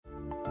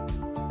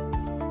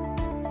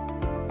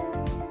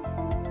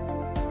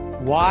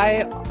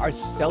Why are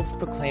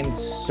self-proclaimed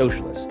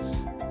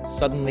socialists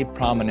suddenly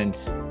prominent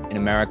in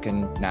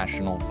American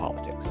national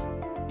politics?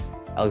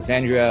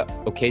 Alexandria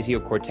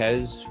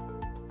Ocasio-Cortez,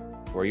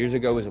 4 years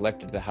ago, was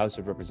elected to the House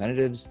of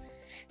Representatives.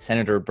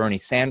 Senator Bernie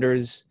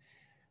Sanders,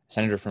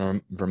 senator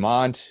from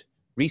Vermont,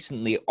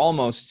 recently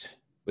almost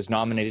was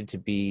nominated to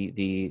be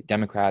the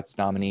Democrats'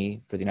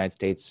 nominee for the United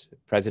States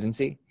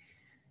presidency.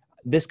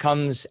 This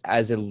comes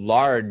as a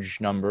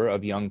large number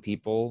of young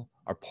people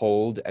are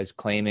polled as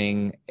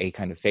claiming a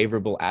kind of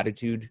favorable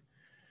attitude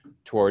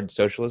toward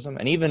socialism.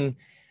 And even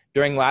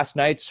during last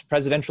night's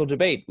presidential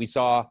debate, we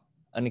saw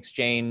an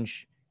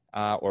exchange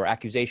or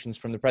accusations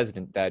from the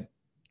president that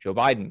Joe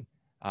Biden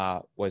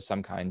was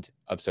some kind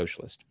of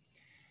socialist.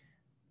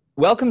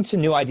 Welcome to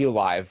New Ideal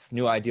Live.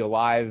 New Ideal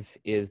Live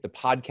is the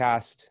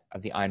podcast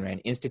of the Ayn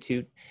Rand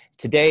Institute.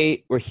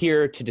 Today, we're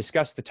here to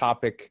discuss the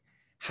topic,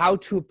 how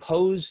to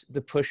oppose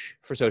the push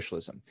for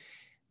socialism.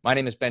 My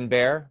name is Ben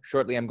Baer.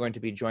 Shortly, I'm going to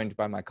be joined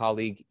by my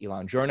colleague,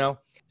 Ilan Giorno.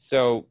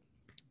 So,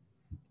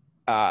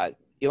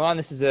 Ilan,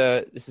 this is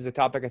a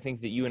topic I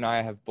think that you and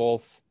I have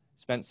both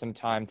spent some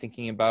time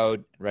thinking about,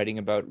 writing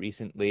about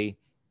recently.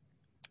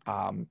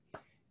 Do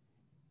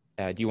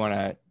you want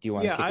to kick us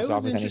off with anything? Yeah, I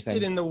was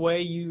interested in the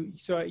way you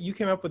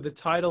came up with the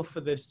title for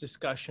this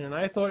discussion, and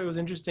I thought it was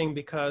interesting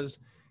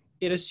because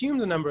it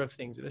assumes a number of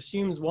things. It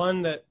assumes,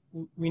 one, that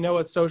we know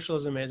what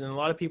socialism is, and a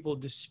lot of people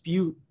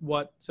dispute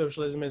what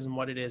socialism is and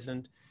what it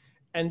isn't.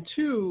 And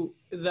two,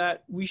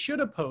 that we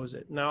should oppose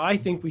it. Now, I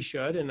think we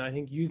should, and I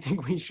think you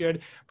think we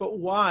should, but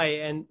why?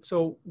 And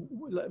so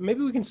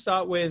maybe we can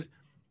start with,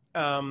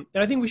 and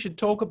I think we should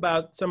talk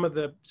about so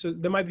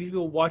there might be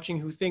people watching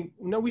who think,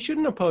 no, we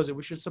shouldn't oppose it.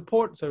 We should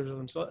support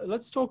socialism. So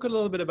let's talk a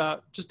little bit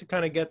about, just to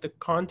kind of get the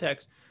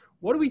context,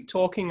 what are we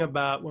talking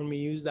about when we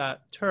use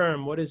that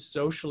term? What is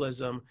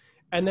socialism?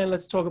 And then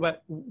let's talk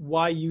about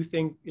why you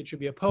think it should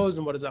be opposed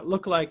and what does that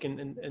look like?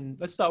 And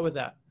let's start with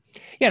that.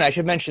 Yeah, and I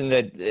should mention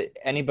that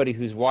anybody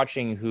who's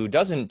watching who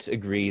doesn't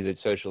agree that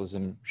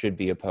socialism should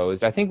be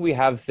opposed, I think we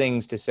have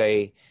things to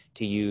say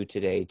to you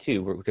today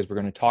too, because we're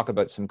going to talk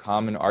about some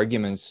common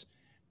arguments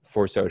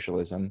for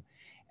socialism,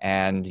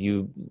 and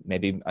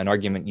maybe an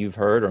argument you've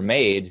heard or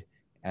made,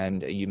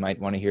 and you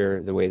might want to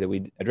hear the way that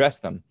we address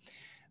them.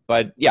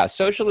 But yeah,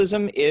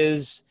 socialism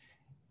is,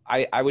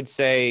 I would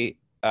say,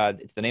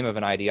 it's the name of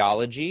an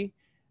ideology,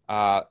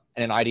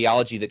 and an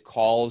ideology that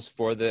calls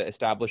for the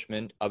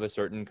establishment of a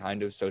certain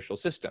kind of social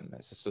system.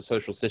 It's a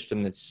social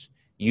system that's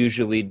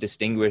usually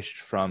distinguished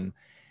from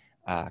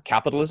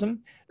capitalism,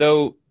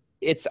 though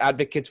its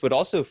advocates would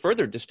also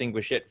further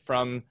distinguish it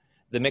from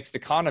the mixed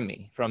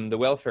economy, from the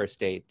welfare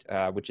state,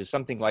 which is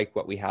something like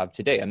what we have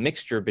today, a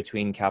mixture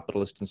between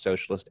capitalist and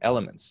socialist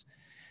elements.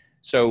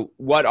 So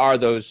what are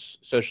those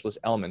socialist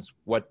elements?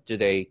 What do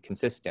they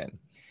consist in?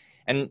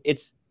 And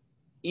it's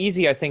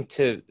easy, I think,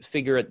 to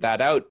figure that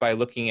out by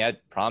looking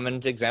at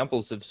prominent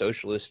examples of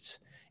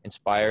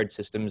socialist-inspired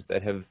systems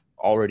that have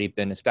already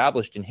been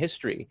established in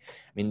history.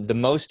 I mean, the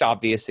most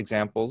obvious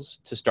examples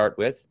to start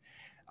with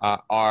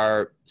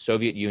are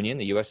Soviet Union,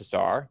 the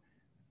USSR,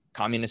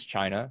 Communist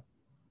China,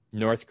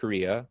 North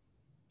Korea,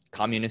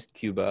 Communist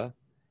Cuba,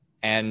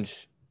 and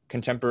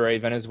contemporary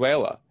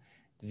Venezuela.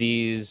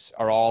 These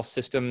are all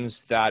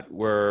systems that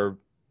were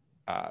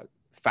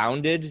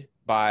founded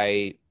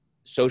by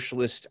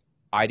socialist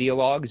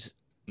ideologues,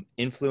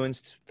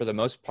 influenced for the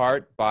most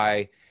part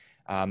by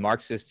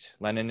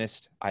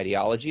Marxist-Leninist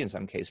ideology, in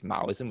some case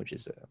Maoism, which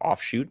is an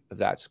offshoot of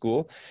that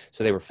school.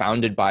 So they were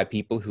founded by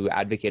people who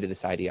advocated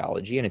this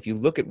ideology. And if you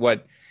look at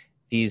what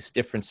these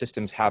different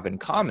systems have in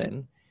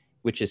common,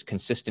 which is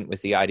consistent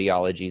with the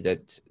ideology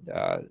that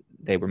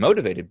they were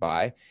motivated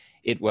by,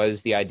 it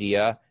was the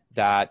idea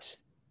that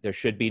there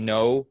should be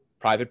no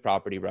private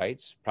property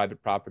rights.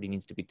 Private property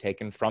needs to be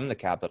taken from the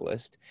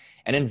capitalist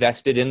and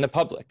invested in the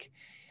public.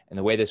 And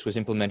the way this was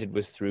implemented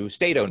was through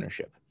state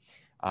ownership.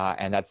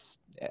 And that's,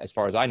 as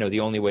far as I know, the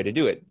only way to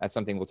do it. That's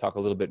something we'll talk a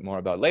little bit more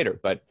about later.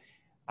 But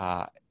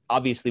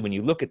obviously, when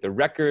you look at the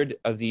record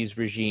of these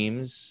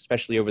regimes,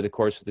 especially over the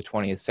course of the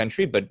 20th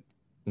century, but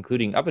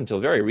including up until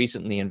very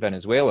recently in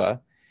Venezuela,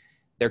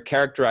 they're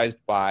characterized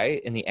by,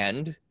 in the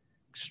end,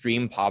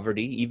 extreme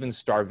poverty, even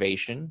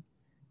starvation,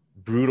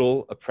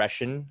 brutal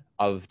oppression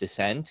of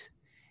dissent,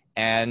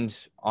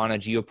 and on a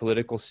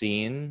geopolitical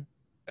scene,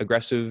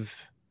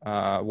 aggressive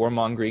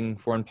warmongering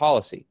foreign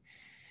policy.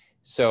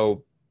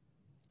 So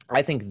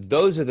I think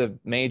those are the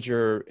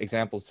major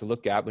examples to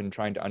look at when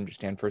trying to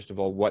understand, first of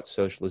all, what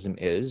socialism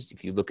is.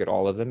 If you look at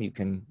all of them, you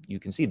can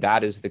see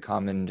that is the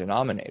common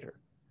denominator.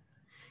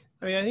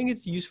 I mean, I think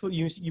it's useful.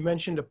 You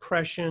mentioned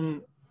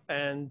oppression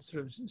and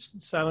sort of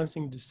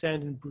silencing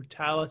dissent and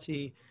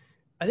brutality.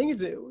 I think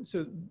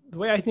so the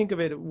way I think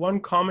of it, one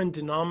common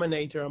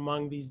denominator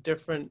among these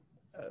different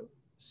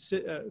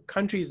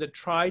countries that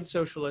tried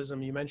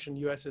socialism, you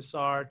mentioned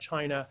USSR,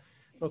 China,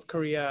 North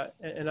Korea,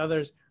 and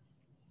others,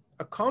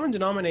 a common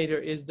denominator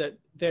is that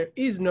there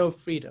is no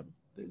freedom.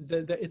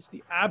 It's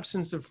the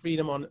absence of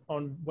freedom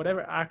on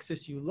whatever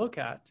axis you look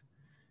at.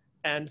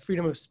 And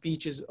freedom of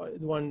speech is the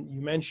one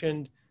you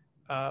mentioned.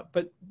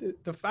 But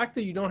the fact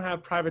that you don't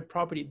have private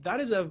property, that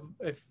is a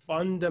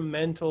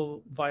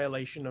fundamental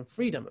violation of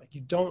freedom. Like,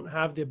 you don't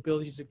have the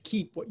ability to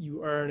keep what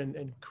you earn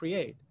and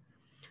create.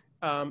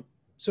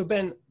 So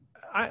Ben,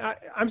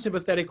 I'm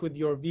sympathetic with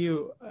your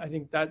view. I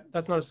think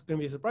that's not going to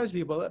be a surprise to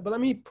people, but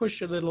let me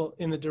push a little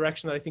in the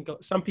direction that I think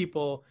some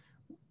people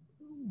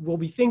will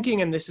be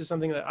thinking, and this is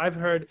something that I've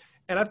heard,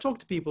 and I've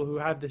talked to people who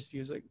have this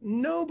view. It's like,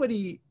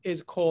 nobody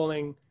is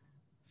calling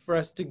for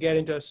us to get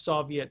into a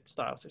Soviet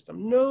style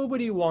system.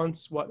 Nobody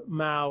wants what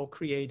Mao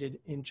created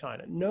in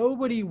China.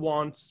 Nobody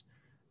wants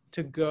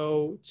to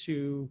go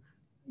to,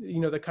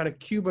 the kind of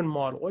Cuban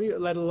model, or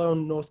let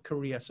alone North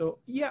Korea. So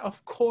yeah,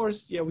 of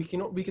course, yeah, we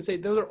can say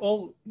they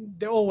all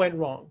went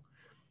wrong.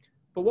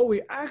 But what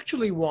we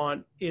actually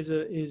want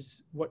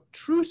is what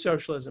true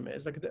socialism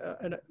is, like,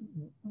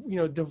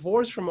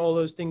 divorce from all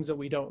those things that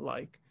we don't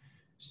like.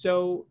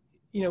 So,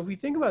 if we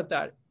think about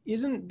that,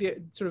 isn't the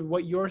sort of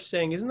what you're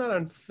saying, isn't that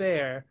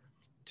unfair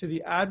to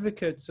the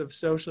advocates of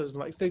socialism?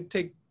 Like, they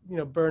take,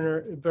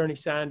 Bernie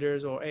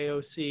Sanders or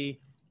AOC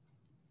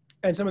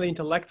and some of the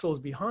intellectuals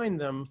behind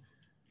them,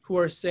 who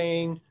are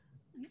saying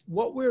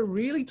what we're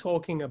really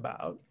talking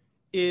about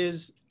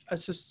is a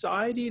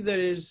society that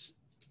is,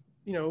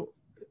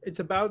 it's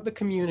about the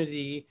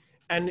community,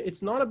 and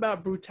it's not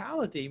about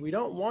brutality. We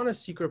don't want a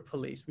secret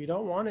police. We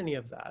don't want any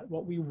of that.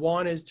 What we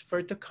want is for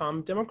it to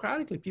come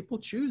democratically. People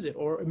choose it,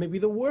 or maybe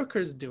the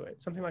workers do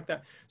it, something like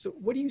that. So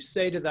what do you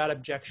say to that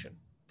objection?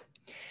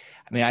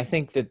 I mean, I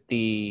think that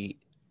the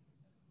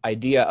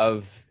idea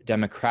of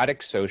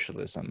democratic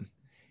socialism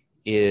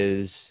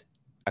is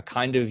a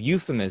kind of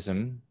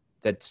euphemism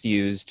that's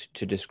used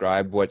to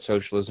describe what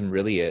socialism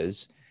really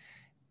is,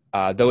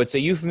 though it's a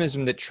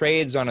euphemism that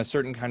trades on a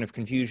certain kind of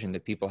confusion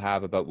that people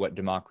have about what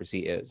democracy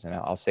is. And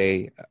I'll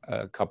say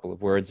a couple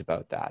of words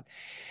about that.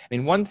 I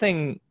mean, one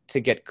thing to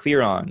get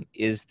clear on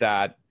is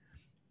that,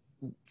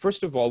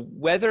 first of all,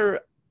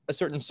 whether a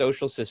certain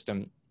social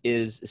system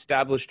is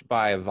established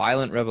by a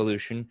violent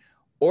revolution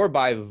or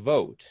by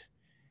vote,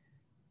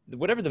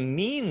 whatever the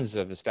means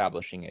of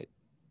establishing it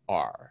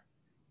are,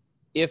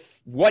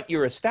 if what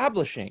you're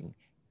establishing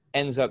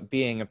ends up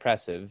being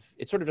oppressive,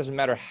 it sort of doesn't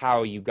matter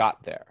how you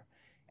got there.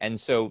 And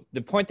so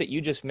the point that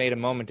you just made a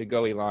moment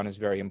ago, Ilan, is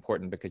very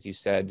important, because you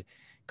said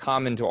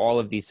common to all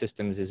of these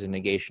systems is a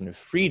negation of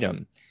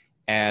freedom.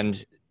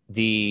 And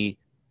the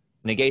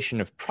negation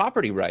of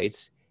property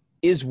rights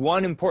is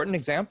one important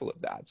example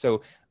of that.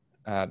 So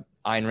Ayn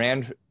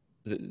Rand,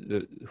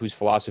 whose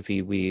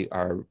philosophy we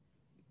are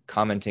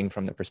commenting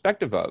from the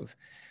perspective of,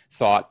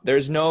 thought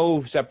there's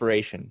no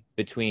separation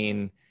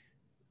between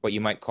what you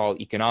might call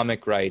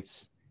economic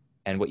rights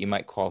and what you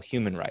might call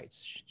human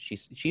rights.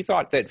 She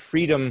thought that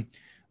freedom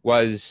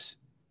was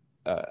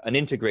an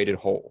integrated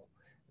whole,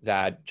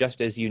 that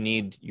just as you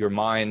need your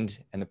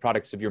mind and the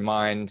products of your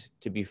mind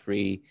to be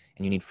free,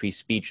 and you need free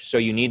speech, so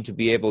you need to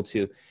be able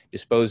to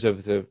dispose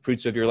of the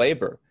fruits of your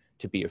labor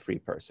to be a free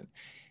person.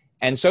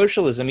 And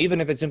socialism, even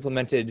if it's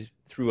implemented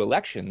through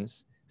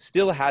elections,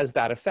 still has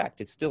that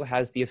effect. It still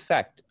has the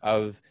effect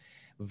of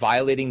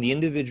violating the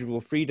individual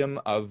freedom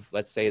of,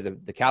 let's say,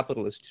 the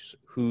capitalists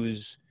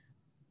whose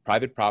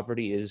private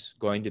property is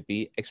going to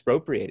be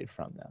expropriated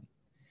from them.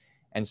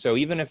 And so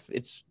even if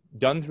it's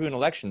done through an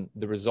election,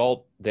 the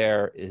result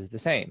there is the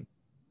same.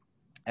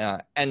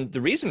 And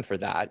the reason for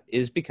that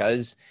is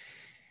because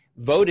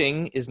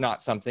voting is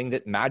not something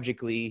that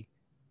magically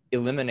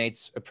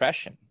eliminates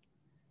oppression.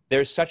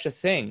 There's such a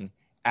thing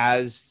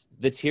as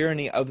the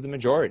tyranny of the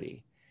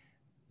majority.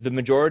 The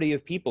majority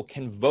of people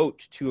can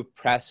vote to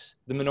oppress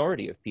the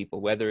minority of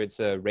people, whether it's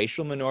a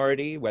racial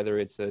minority, whether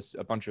it's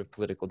a bunch of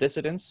political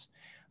dissidents,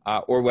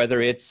 or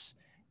whether it's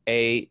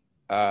the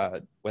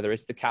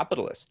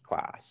capitalist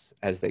class,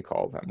 as they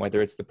call them,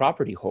 whether it's the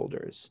property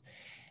holders.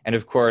 And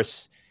of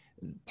course,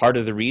 part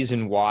of the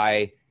reason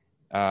why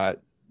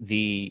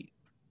the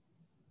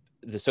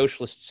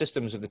socialist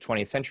systems of the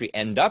 20th century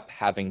end up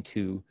having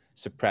to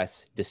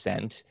suppress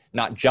dissent,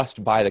 not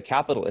just by the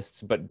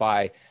capitalists, but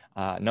by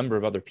a number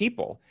of other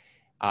people,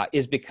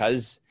 is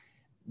because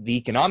the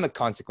economic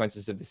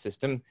consequences of the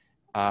system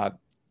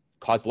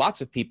cause lots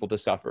of people to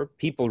suffer.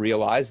 People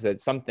realize that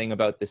something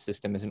about the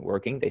system isn't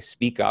working. They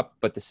speak up,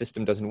 but the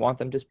system doesn't want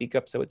them to speak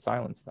up, so it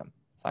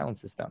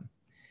silences them.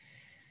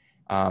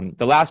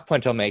 The last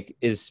point I'll make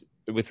is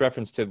with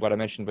reference to what I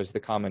mentioned was the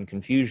common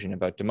confusion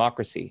about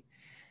democracy.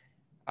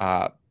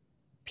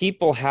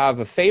 People have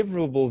a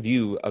favorable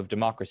view of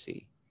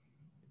democracy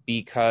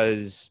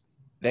because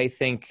they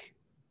think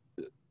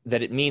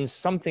that it means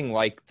something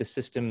like the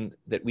system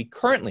that we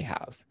currently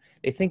have.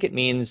 They think it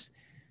means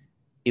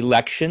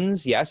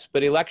elections, yes,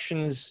 but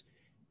elections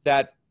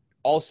that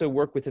also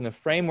work within the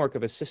framework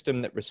of a system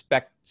that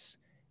respects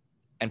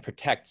and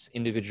protects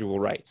individual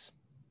rights.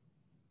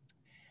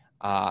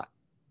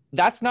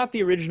 That's not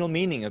the original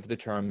meaning of the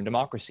term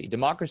democracy.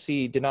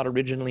 Democracy did not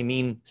originally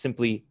mean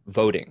simply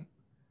voting.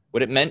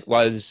 What it meant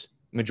was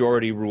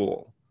majority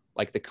rule,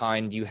 like the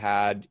kind you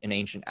had in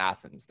ancient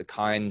Athens, the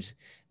kind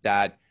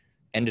that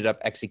ended up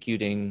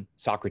executing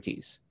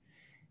Socrates.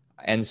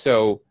 And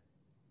so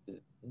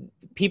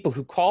people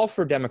who call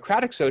for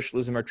democratic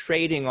socialism are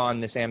trading on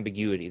this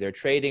ambiguity. They're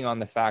trading on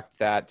the fact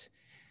that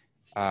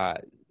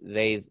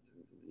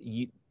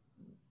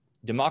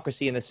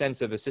democracy in the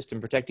sense of a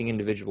system protecting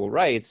individual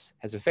rights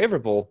has a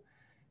favorable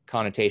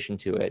connotation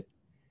to it.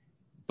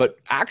 But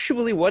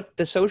actually what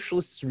the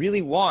socialists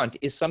really want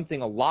is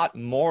something a lot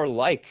more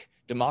like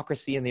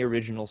democracy in the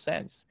original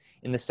sense,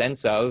 in the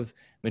sense of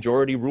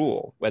majority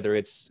rule, whether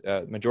it's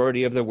a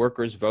majority of the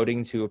workers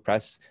voting to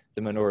oppress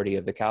the minority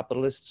of the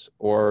capitalists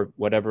or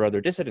whatever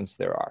other dissidents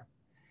there are.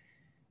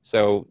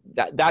 So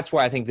that's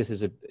why I think this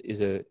is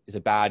a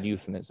bad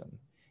euphemism.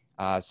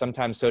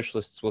 Sometimes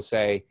socialists will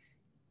say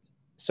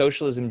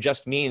socialism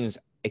just means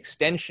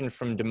extension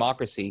from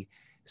democracy,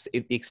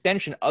 the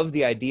extension of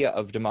the idea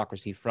of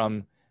democracy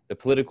from the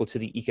political to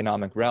the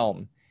economic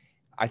realm.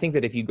 I think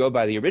that if you go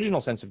by the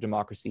original sense of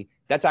democracy,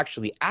 that's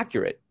actually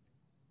accurate,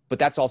 but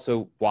that's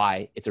also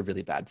why it's a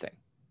really bad thing.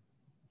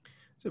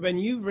 So Ben,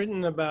 you've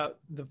written about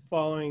the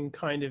following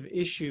kind of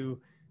issue.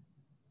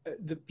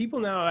 The people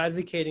now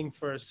advocating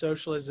for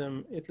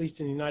socialism, at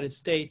least in the United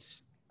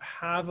States,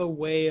 have a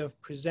way of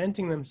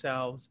presenting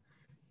themselves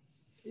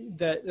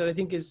that I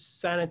think is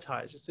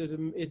sanitized.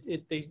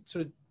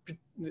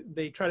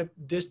 They try to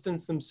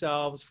distance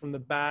themselves from the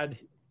bad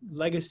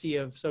legacy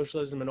of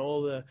socialism and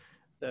all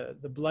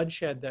the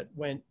bloodshed that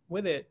went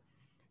with it.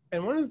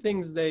 And one of the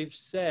things they've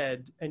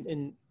said,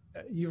 and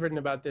you've written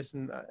about this,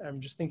 and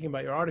I'm just thinking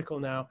about your article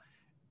now,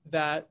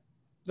 that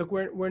look,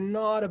 we're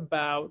not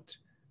about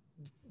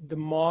the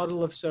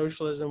model of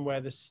socialism where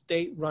the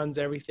state runs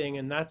everything,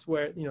 and that's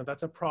where,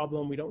 that's a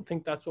problem. We don't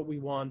think that's what we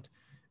want.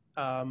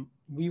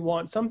 We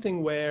want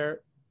something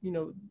where,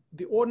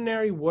 the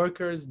ordinary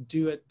workers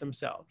do it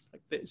themselves.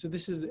 So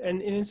this is,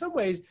 and in some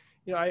ways,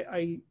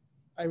 I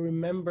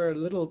remember a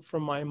little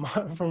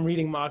from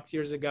reading Marx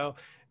years ago.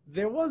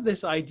 There was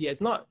this idea.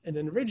 It's not an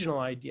original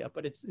idea,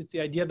 but it's the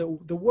idea that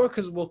the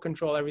workers will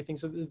control everything.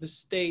 So the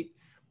state,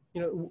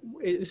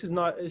 this is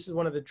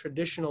one of the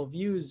traditional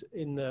views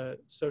in the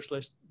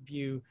socialist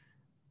view,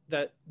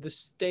 that the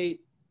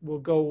state will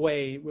go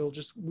away.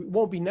 It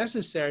won't be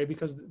necessary,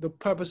 because the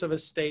purpose of a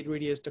state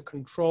really is to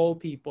control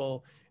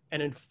people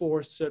and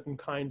enforce certain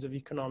kinds of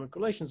economic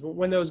relations. But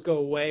when those go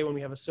away, when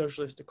we have a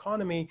socialist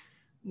economy,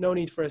 no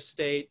need for a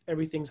state,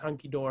 everything's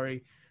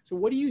hunky-dory. So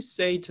what do you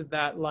say to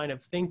that line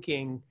of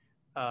thinking?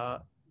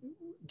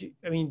 Do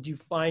you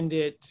find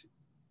it,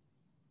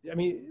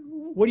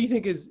 what do you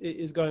think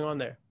is going on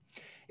there?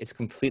 It's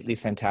completely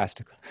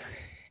fantastical.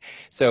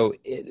 So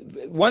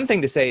one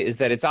thing to say is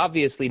that it's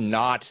obviously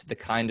not the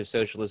kind of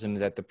socialism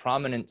that the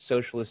prominent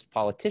socialist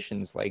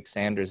politicians like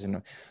Sanders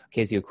and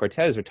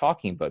Ocasio-Cortez are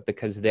talking about,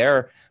 because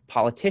they're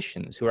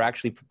politicians who are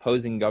actually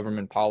proposing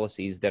government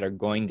policies that are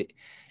going to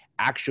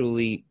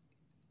actually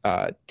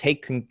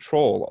take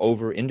control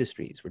over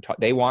industries.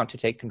 They want to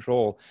take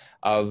control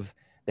of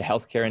the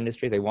healthcare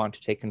industry. They want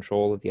to take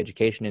control of the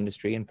education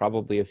industry and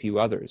probably a few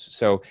others.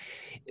 So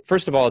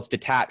first of all, it's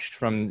detached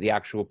from the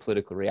actual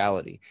political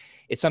reality.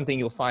 It's something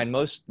you'll find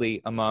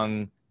mostly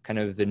among kind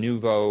of the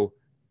nouveau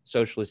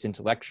socialist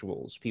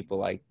intellectuals, people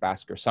like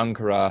Bhaskar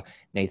Sankara,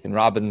 Nathan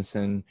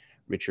Robinson,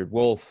 Richard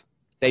Wolff.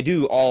 They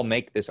do all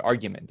make this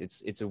argument.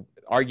 It's an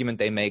argument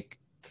they make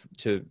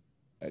to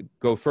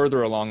go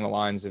further along the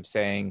lines of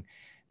saying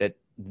that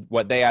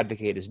what they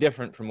advocate is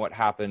different from what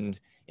happened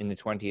in the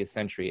 20th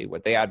century.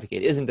 What they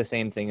advocate isn't the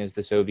same thing as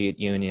the Soviet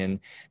Union.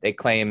 They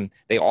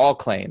all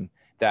claim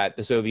that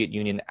the Soviet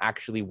Union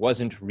actually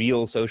wasn't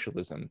real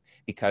socialism,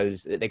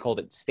 because they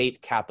called it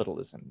state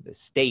capitalism. The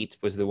state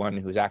was the one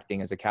who was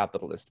acting as a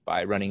capitalist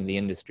by running the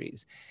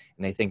industries.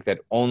 And they think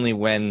that only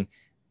when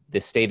the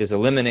state is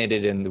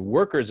eliminated and the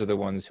workers are the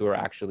ones who are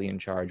actually in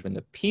charge, when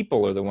the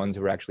people are the ones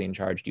who are actually in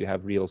charge, do you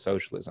have real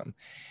socialism.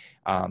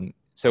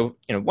 So,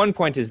 one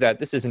point is that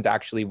this isn't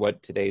actually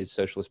what today's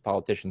socialist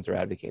politicians are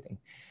advocating.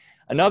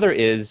 Another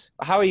is,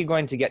 how are you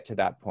going to get to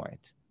that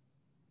point?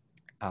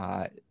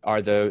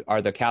 Are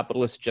the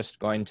capitalists just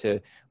going to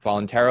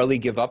voluntarily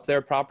give up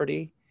their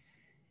property?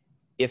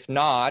 If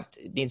not,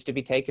 it needs to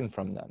be taken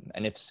from them.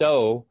 And if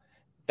so,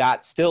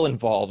 that still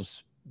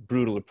involves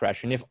brutal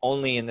oppression, if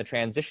only in the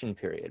transition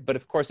period. But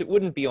of course, it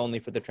wouldn't be only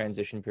for the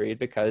transition period,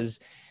 because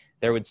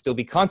there would still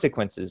be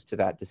consequences to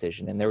that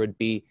decision, and there would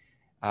be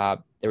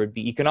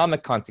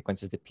economic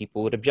consequences that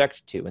people would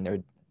object to.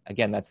 And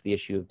again, that's the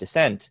issue of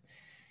dissent.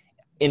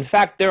 In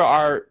fact, there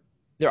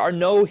are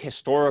no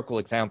historical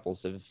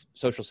examples of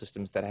social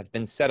systems that have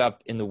been set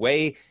up in the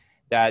way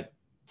that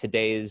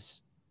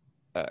today's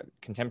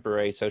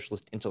contemporary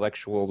socialist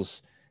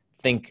intellectuals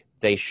think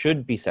they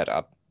should be set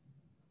up,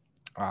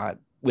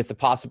 with the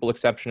possible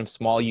exception of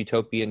small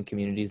utopian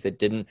communities that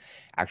didn't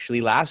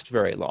actually last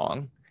very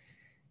long.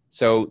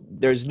 So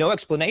there's no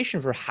explanation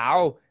for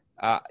how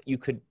you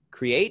could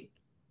create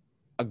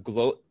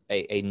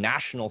a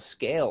national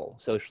scale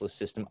socialist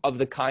system of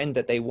the kind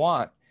that they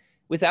want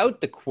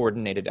without the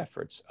coordinated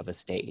efforts of a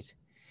state.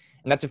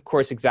 And that's, of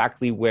course,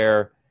 exactly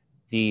where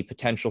the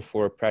potential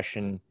for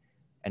oppression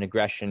and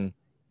aggression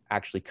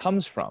actually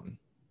comes from.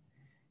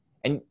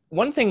 And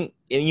one thing,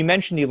 and you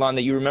mentioned, Ilan,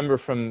 that you remember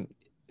from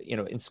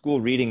in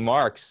school reading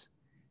Marx,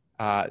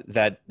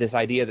 that this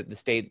idea that the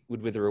state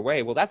would wither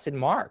away, well, that's in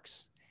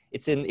Marx.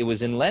 It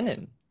was in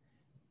Lenin.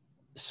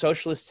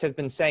 Socialists have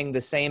been saying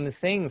the same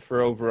thing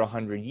for over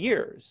 100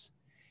 years.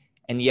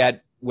 And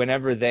yet,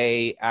 whenever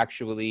they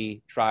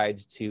actually tried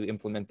to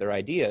implement their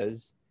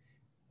ideas,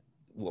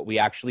 what we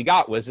actually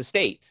got was a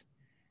state.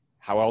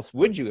 How else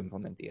would you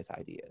implement these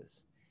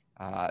ideas?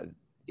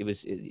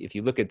 If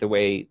you look at the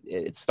way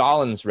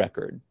Stalin's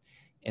record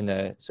in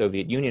the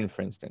Soviet Union,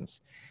 for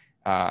instance,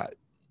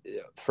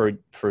 for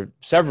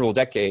several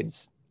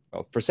decades,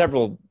 well, for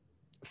several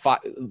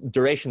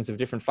durations of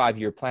different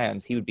 5-year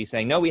plans, he would be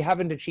saying, no, we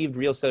haven't achieved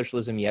real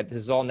socialism yet. This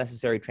is all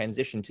necessary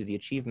transition to the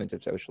achievement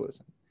of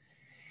socialism.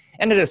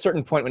 And at a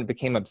certain point when it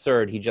became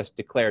absurd, he just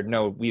declared,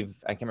 no,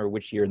 I can't remember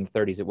which year in the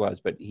 30s it was,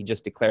 but he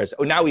just declares,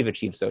 oh, now we've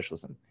achieved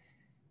socialism,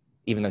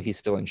 even though he's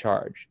still in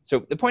charge.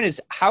 So the point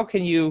is, how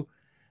can you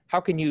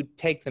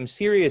take them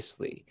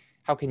seriously?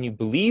 How can you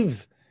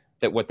believe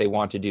that what they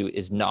want to do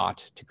is not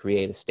to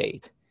create a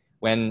state,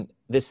 when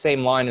this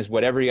same line is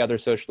what every other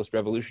socialist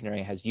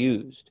revolutionary has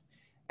used,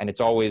 and it's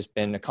always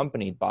been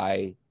accompanied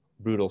by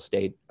brutal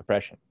state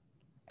oppression,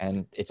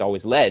 and it's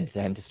always led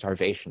then to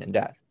starvation and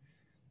death?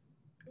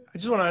 I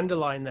just want to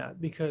underline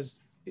that, because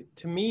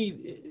to me,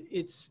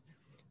 it's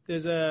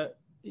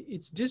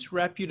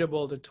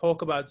disreputable to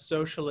talk about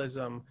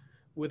socialism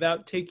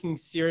without taking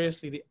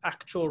seriously the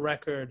actual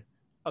record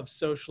of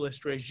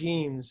socialist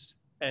regimes.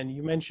 And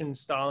you mentioned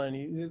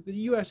Stalin,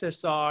 the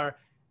USSR.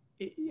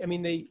 I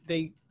mean,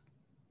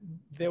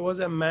 there was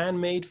a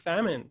man-made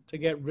famine to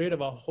get rid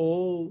of a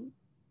whole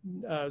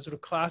sort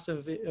of class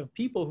of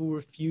people who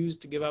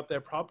refused to give up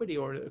their property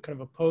or kind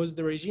of opposed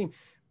the regime.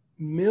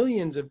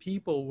 Millions of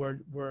people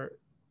were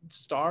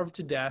starved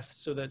to death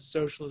so that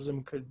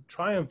socialism could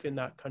triumph in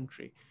that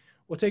country.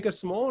 We'll take a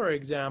smaller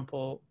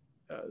example,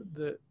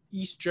 the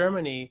East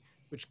Germany,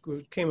 which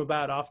came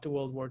about after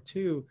World War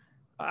II.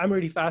 I'm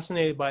really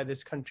fascinated by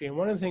this country. And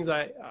one of the things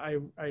I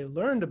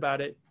learned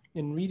about it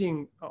in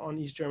reading on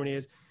East Germany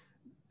is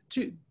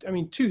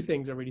two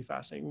things are really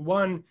fascinating.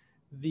 One,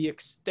 the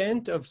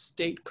extent of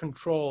state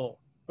control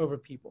over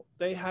people.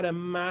 They had a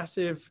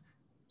massive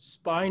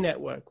spy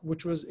network,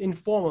 which was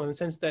informal in the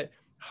sense that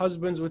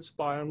husbands would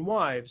spy on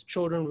wives,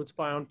 children would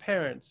spy on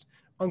parents,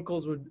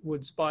 uncles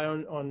would spy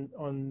on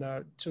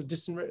so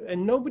distant,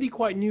 and nobody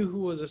quite knew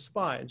who was a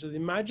spy. And so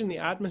imagine the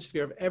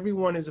atmosphere of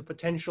everyone is a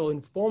potential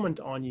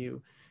informant on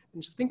you,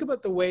 and just think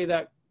about the way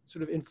that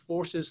sort of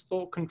enforces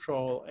thought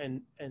control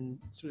and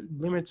sort of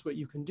limits what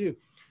you can do.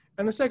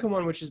 And the second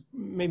one, which is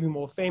maybe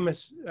more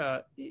famous,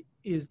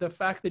 is the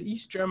fact that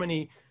East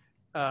Germany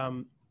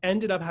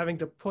ended up having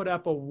to put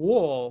up a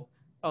wall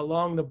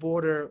along the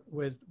border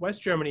with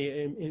West Germany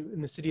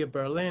in the city of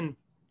Berlin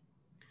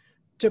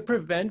to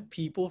prevent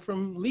people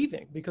from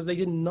leaving, because they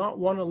did not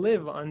want to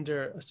live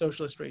under a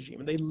socialist regime.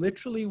 And they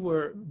literally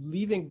were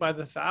leaving by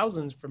the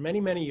thousands for many,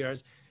 many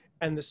years.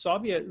 And the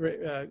Soviet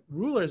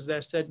rulers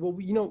there said, well,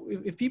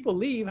 if people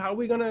leave, how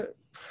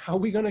are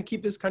we gonna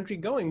keep this country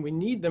going? We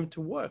need them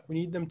to work. We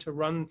need them to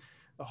run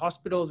the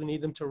hospitals. We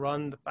need them to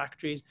run the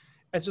factories.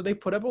 And so they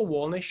put up a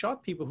wall and they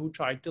shot people who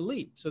tried to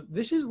leave. So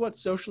this is what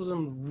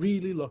socialism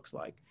really looks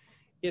like.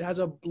 It has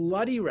a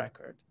bloody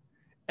record.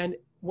 And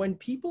when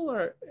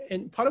people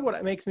and part of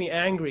what makes me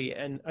angry,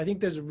 and I think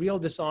there's real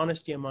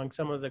dishonesty among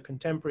some of the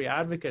contemporary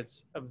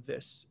advocates of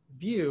this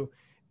view,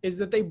 is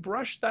that they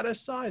brush that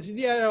aside. So,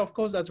 yeah, of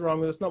course that's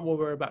wrong. That's not what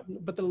we're about.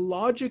 But the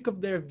logic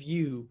of their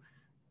view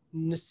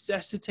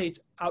necessitates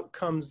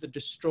outcomes that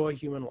destroy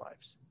human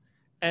lives.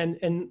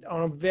 And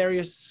on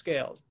various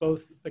scales,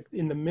 both like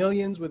in the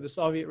millions with the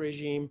Soviet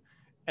regime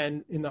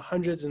and in the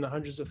hundreds and the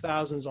hundreds of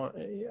thousands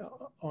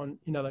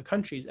in other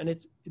countries. And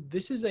it's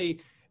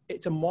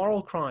a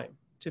moral crime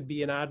to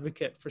be an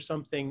advocate for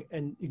something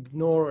and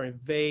ignore or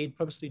evade,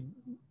 purposely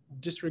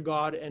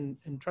disregard and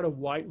try to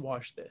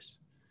whitewash this.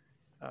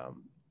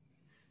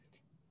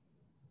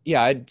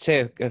 Yeah, I'd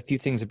say a few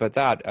things about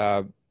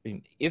that.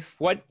 If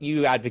what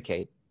you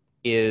advocate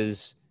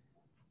is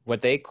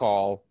what they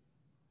call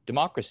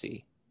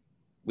democracy,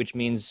 which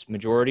means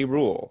majority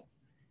rule,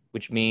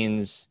 which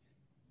means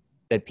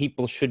that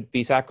people should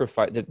be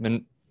sacrificed,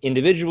 that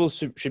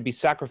individuals should be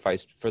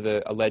sacrificed for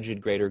the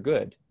alleged greater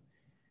good,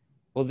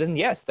 well, then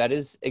yes, that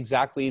is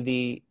exactly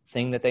the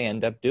thing that they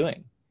end up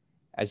doing.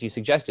 As you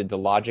suggested, the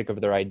logic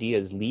of their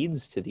ideas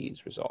leads to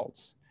these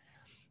results.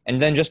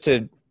 And then just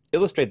to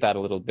illustrate that a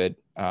little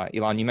bit,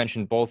 Ilan, you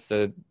mentioned both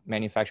the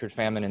manufactured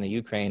famine in the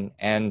Ukraine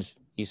and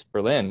East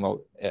Berlin.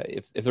 Well,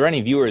 if there are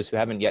any viewers who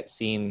haven't yet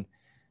seen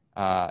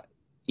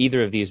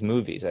either of these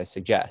movies, I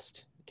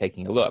suggest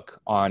taking a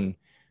look on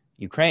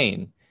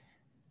Ukraine,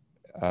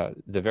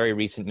 the very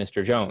recent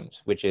Mr.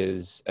 Jones, which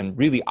is a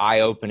really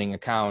eye-opening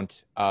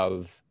account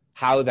of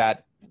how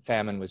that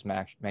famine was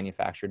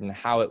manufactured and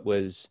how it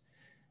was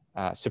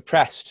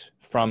suppressed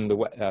from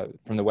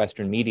the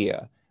Western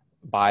media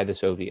by the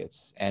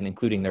Soviets, and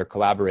including their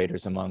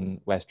collaborators among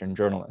Western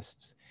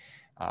journalists.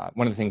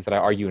 One of the things that I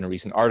argue in a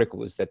recent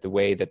article is that the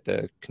way that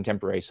the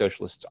contemporary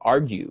socialists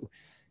argue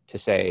to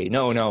say,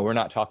 no, we're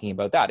not talking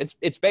about that.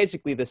 It's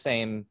basically the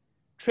same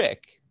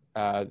trick,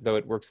 though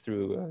it works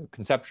through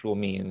conceptual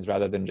means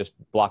rather than just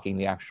blocking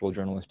the actual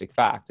journalistic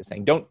fact. It's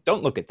saying,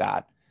 don't look at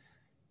that,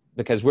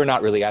 because we're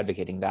not really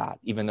advocating that,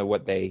 even though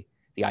the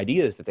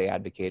ideas that they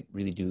advocate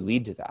really do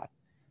lead to that.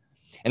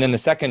 And then the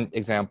second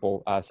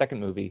example,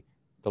 second movie,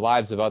 The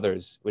Lives of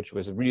Others, which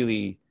was a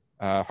really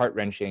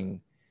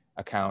heart-wrenching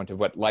account of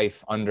what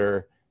life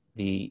under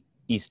the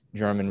East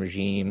German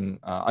regime,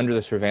 under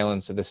the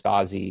surveillance of the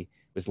Stasi,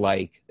 was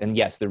like. And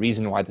yes, the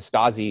reason why the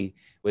Stasi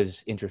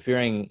was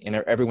interfering in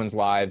everyone's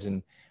lives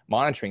and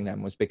monitoring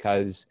them was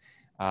because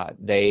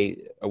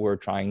they were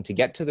trying to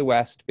get to the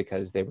West,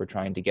 because they were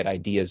trying to get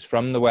ideas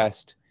from the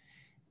West.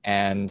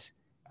 And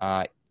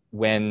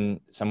when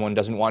someone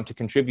doesn't want to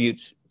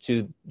contribute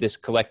to this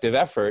collective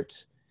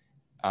effort,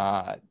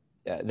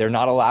 they're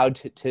not allowed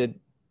to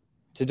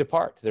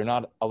depart. They're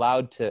not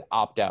allowed to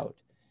opt out,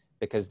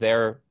 because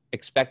they're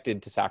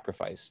expected to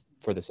sacrifice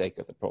for the sake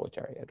of the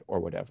proletariat or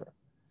whatever.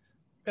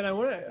 And I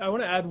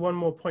want to add one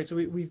more point. So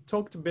we've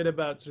talked a bit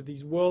about sort of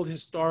these world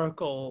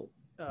historical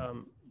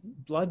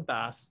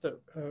bloodbaths that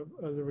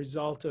are the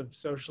result of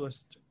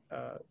socialist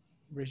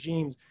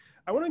regimes.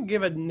 I want to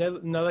give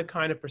another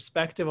kind of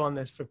perspective on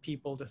this for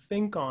people to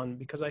think on,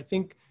 because I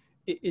think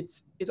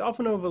it's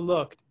often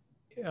overlooked.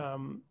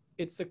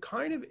 It's the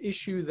kind of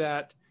issue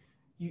that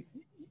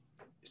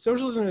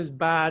socialism is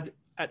bad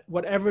at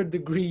whatever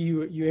degree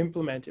you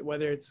implement it,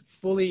 whether it's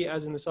fully,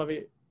 as in the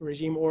Soviet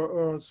regime,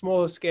 or on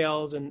smaller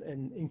scales and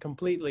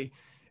incompletely.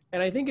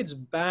 And I think it's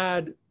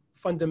bad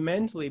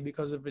fundamentally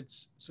because of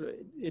its sort of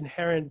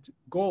inherent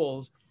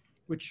goals,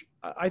 which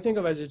I think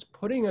of as it's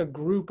putting a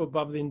group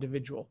above the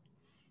individual.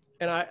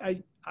 And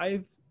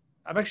I've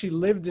actually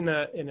lived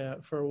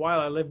for a while.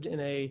 I lived in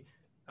a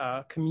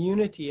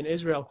community in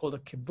Israel called a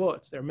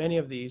kibbutz. There are many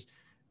of these.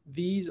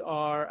 These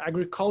are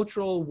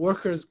agricultural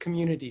workers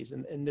communities,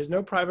 and there's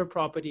no private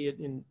property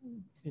in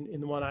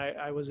the one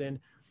I was in.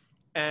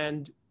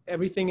 And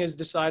everything is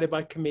decided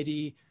by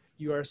committee.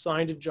 You are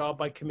assigned a job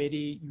by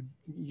committee.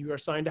 You are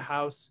assigned a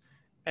house,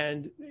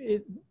 and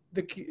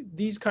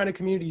these kind of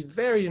communities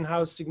varied in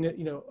how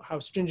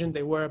stringent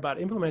they were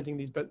about implementing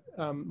these. But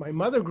my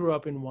mother grew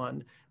up in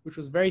one which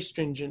was very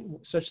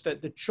stringent, such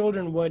that the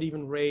children weren't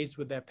even raised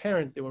with their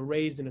parents. They were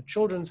raised in a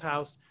children's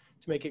house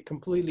to make it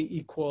completely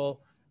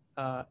equal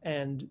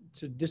and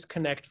to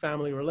disconnect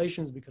family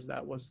relations, because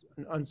that was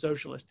an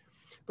unsocialist.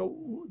 But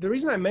the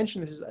reason I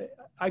mention this is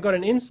I got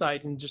an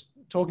insight in just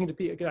talking to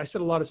people. I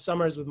spent a lot of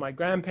summers with my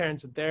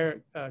grandparents at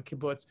their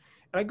kibbutz,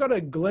 and I got a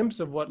glimpse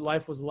of what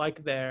life was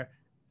like there.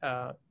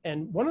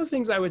 And one of the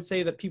things I would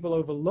say that people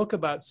overlook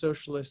about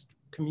socialist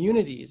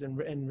communities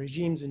and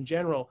regimes in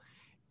general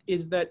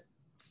is that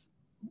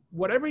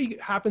whatever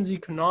happens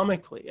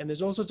economically, and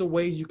there's all sorts of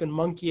ways you can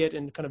monkey it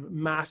and kind of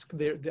mask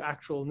the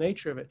actual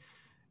nature of it,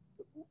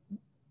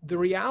 the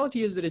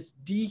reality is that it's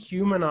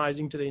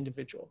dehumanizing to the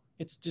individual.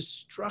 It's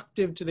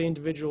destructive to the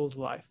individual's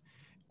life.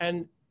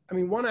 And I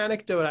mean, one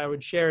anecdote I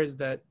would share is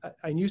that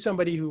I knew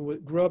somebody who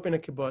grew up in a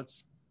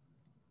kibbutz,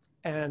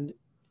 and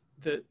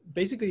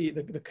basically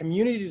the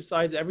community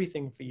decides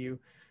everything for you.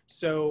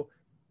 So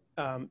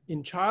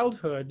in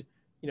childhood,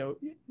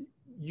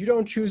 you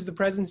don't choose the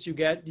presents you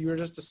get. You're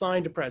just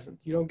assigned a present.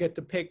 You don't get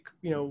to pick,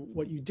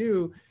 what you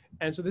do.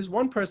 And so this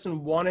one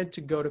person wanted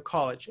to go to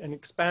college and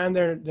expand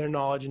their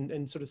knowledge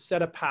and sort of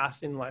set a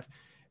path in life.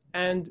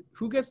 And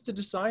who gets to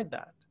decide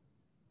that?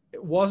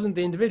 It wasn't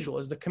the individual,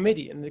 it's the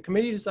committee. And the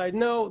committee decided,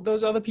 no,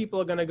 those other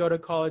people are going to go to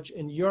college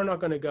and you're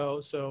not going to go.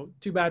 So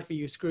too bad for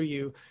you, screw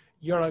you.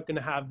 You're not going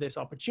to have this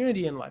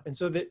opportunity in life. And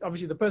so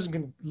obviously the person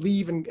can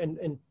leave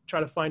and try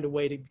to find a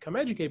way to become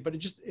educated, but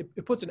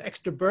it puts an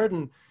extra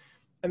burden.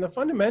 And the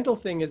fundamental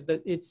thing is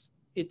that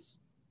it's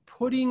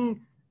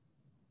putting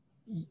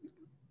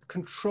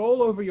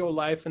control over your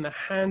life in the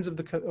hands of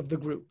the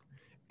group.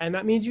 And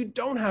that means you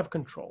don't have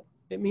control.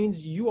 It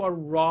means you are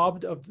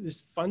robbed of this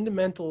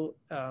fundamental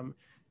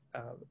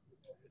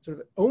sort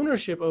of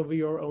ownership over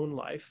your own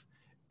life.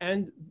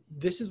 And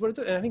this is what it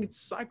does. And I think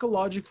it's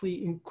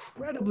psychologically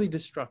incredibly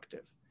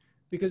destructive,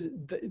 because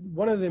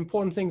one of the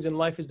important things in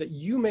life is that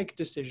you make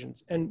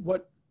decisions, and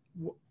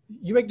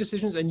you make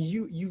decisions and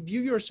you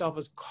view yourself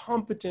as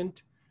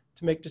competent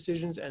to make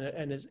decisions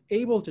and is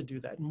able to do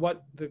that. And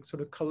what the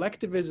sort of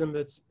collectivism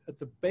that's at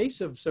the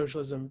base of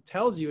socialism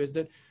tells you is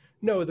that,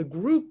 no, the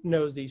group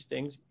knows these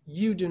things.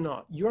 You do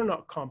not. You're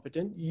not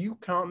competent. You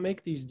can't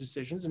make these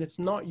decisions, and it's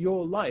not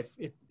your life.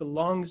 It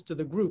belongs to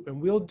the group,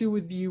 and we'll do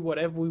with you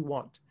whatever we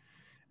want.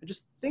 And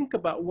just think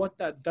about what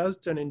that does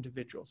to an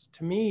individual. So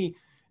to me,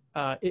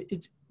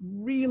 it's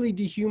really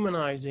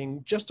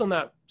dehumanizing just on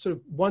that sort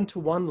of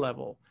one-to-one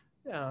level,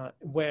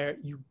 where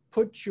you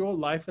put your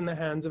life in the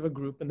hands of a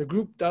group, and the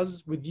group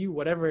does with you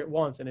whatever it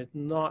wants, and it's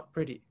not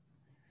pretty.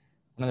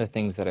 One of the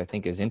things that I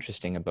think is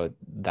interesting about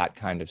that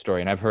kind of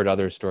story, and I've heard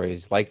other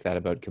stories like that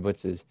about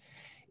kibbutzes,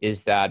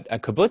 is that a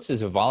kibbutz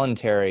is a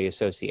voluntary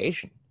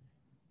association,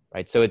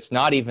 right? So it's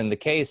not even the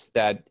case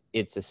that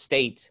it's a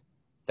state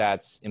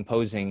that's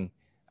imposing,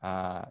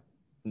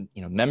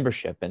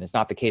 membership, and it's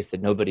not the case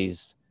that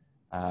nobody's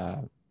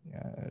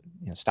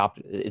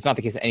stopped. It's not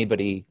the case that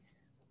anybody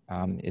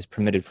is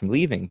permitted from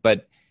leaving,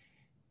 but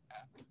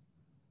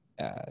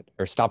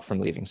or stopped from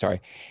leaving.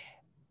 Sorry,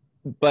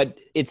 but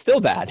it's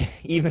still bad,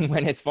 even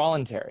when it's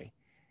voluntary.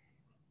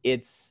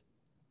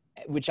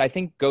 Which I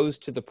think goes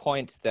to the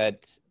point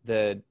that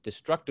the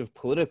destructive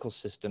political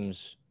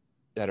systems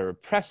that are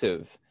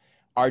oppressive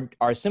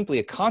are simply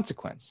a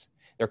consequence.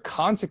 They're a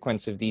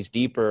consequence of these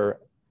deeper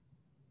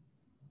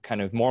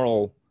kind of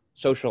moral,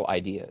 social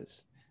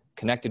ideas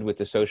connected with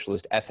the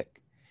socialist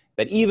ethic.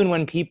 That even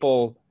when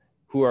people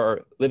who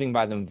are living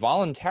by them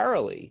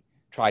voluntarily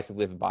try to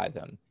live by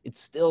them, it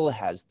still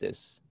has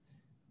this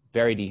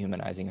very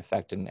dehumanizing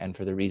effect, and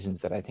for the reasons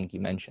that I think you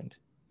mentioned.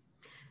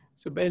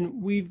 So Ben,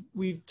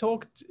 we've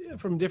talked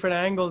from different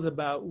angles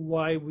about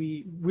why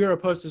we're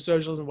opposed to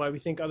socialism, why we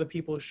think other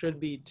people should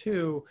be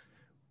too.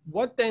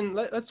 What then?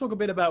 Let's talk a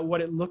bit about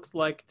what it looks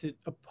like to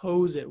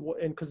oppose it,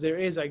 and because there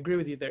is, I agree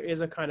with you, there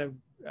is a kind of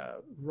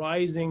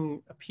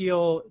rising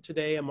appeal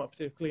today,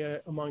 particularly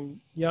among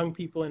young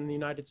people in the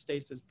United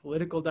States. There's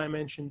political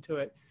dimension to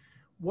it.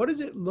 What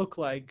does it look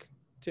like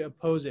to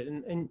oppose it?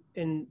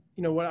 And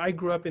when I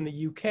grew up in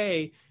the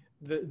UK,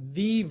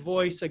 the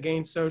voice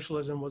against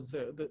socialism was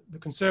the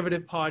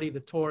Conservative Party,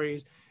 the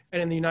Tories,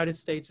 and in the United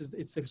States,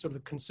 it's the sort of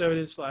the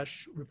conservative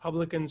 /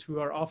 Republicans who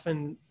are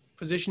often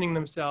positioning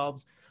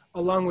themselves,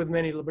 along with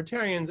many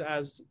libertarians,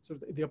 as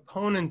sort of the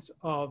opponents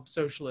of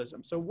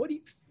socialism. So what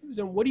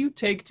do you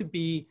take to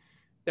be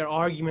their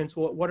arguments?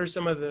 What are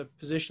some of the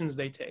positions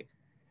they take?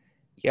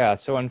 Yeah,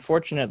 so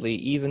unfortunately,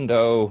 even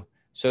though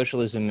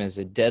socialism is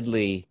a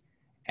deadly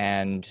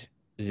and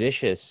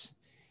vicious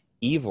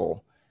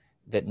evil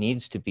that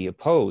needs to be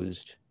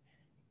opposed,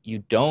 you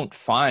don't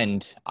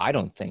find, I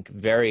don't think,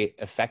 very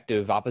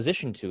effective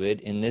opposition to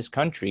it in this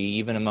country,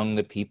 even among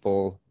the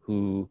people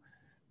who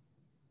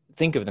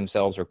think of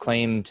themselves or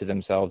claim to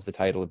themselves the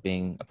title of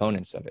being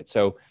opponents of it.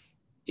 So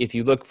if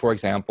you look, for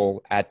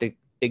example, at the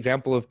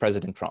example of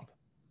President Trump,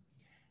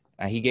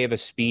 he gave a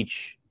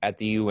speech at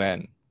the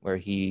UN where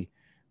he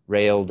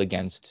railed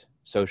against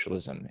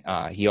socialism.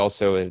 He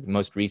also, at the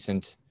most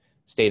recent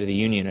State of the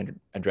Union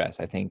address,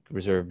 I think,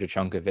 reserved a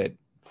chunk of it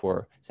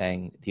for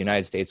saying the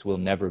United States will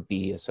never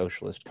be a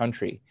socialist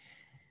country.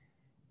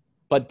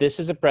 But this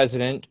is a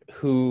president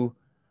who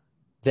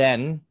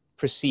then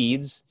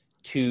proceeds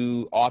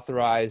to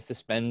authorize the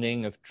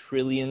spending of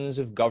trillions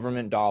of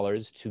government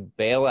dollars to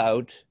bail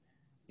out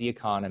the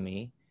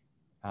economy,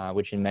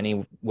 which in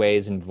many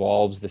ways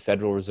involves the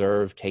Federal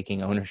Reserve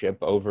taking ownership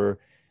over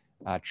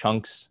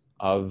chunks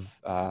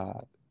of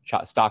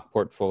stock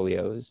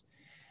portfolios.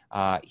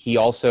 He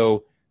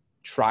also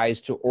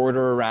tries to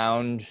order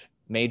around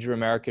major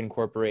American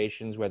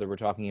corporations, whether we're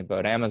talking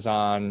about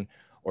Amazon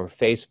or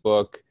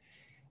Facebook,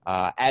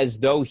 as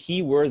though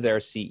he were their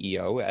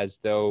CEO, as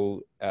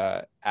though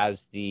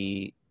as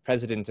the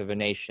president of a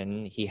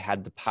nation, he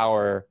had the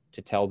power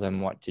to tell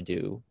them what to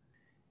do.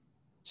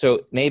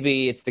 So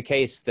maybe it's the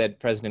case that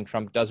President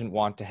Trump doesn't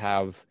want to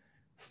have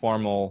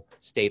formal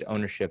state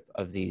ownership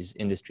of these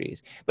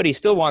industries, but he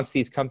still wants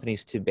these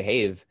companies to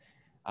behave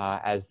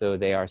as though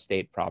they are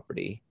state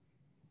property.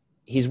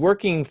 He's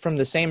working from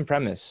the same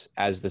premise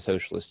as the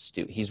socialists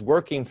do. He's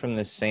working from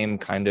the same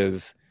kind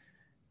of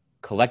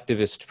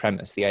collectivist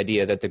premise, the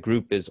idea that the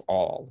group is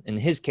all. In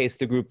his case,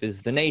 the group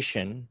is the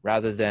nation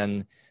rather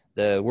than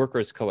the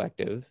workers'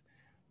 collective,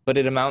 but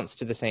it amounts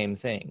to the same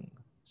thing.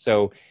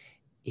 So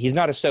he's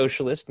not a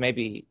socialist.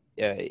 Maybe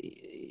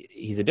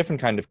he's a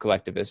different kind of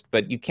collectivist,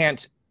 but you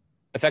can't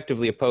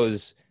effectively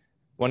oppose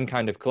one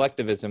kind of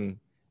collectivism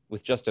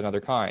with just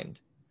another kind.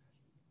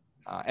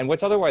 And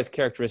what's otherwise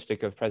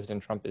characteristic of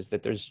President Trump is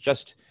that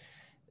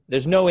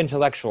there's no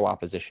intellectual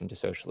opposition to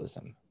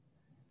socialism.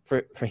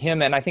 For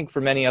him, and I think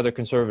for many other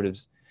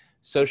conservatives,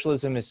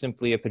 socialism is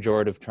simply a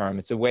pejorative term.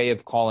 It's a way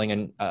of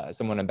calling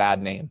someone a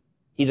bad name.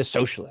 He's a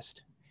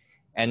socialist.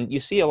 And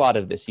you see a lot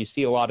of this. You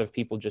see a lot of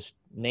people just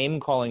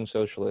name-calling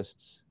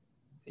socialists,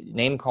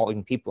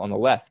 name-calling people on the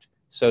left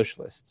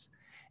socialists,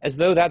 as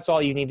though that's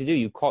all you need to do.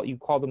 You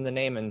call them the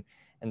name,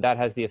 and that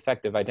has the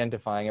effect of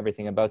identifying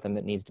everything about them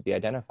that needs to be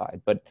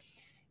identified. But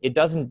it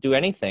doesn't do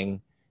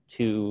anything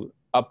to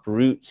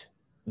uproot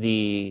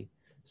the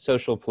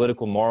social,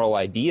 political, moral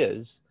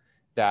ideas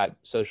that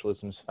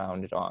socialism is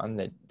founded on,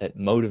 that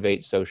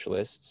motivate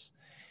socialists.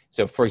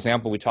 So, for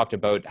example, we talked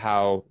about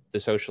how the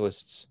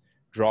socialists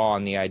draw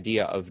on the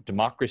idea of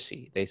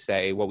democracy. They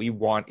say what we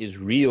want is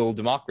real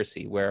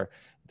democracy, where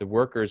the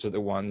workers are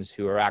the ones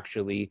who are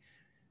actually,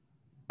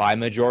 by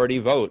majority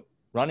vote,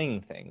 running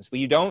things.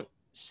 Well, you don't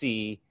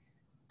see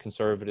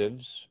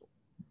conservatives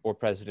or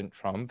President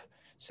Trump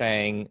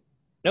saying,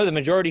 no, the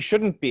majority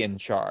shouldn't be in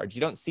charge.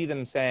 You don't see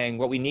them saying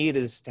what we need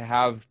is to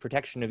have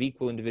protection of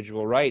equal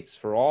individual rights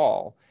for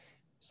all,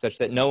 such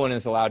that no one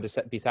is allowed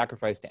to be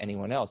sacrificed to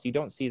anyone else. You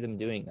don't see them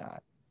doing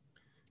that.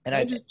 And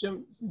I just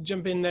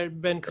jump in there,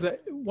 Ben, because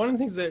one of the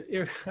things that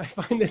I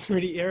find this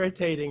really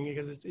irritating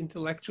because it's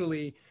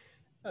intellectually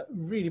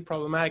really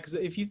problematic. Because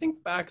if you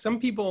think back, some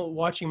people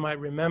watching might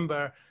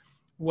remember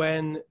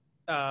when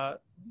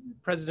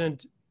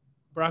President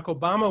Barack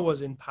Obama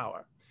was in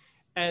power.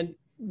 And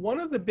one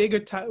of the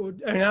bigger,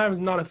 I was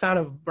not a fan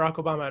of Barack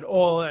Obama at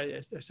all. I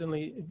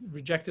certainly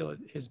rejected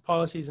his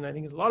policies, and I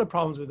think there's a lot of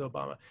problems with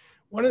Obama.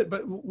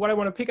 But what I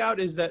want to pick out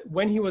is that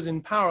when he was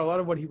in power, a lot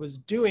of what he was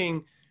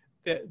doing,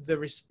 the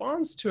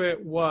response to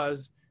it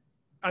was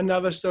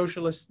another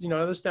socialist,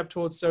 another step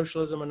towards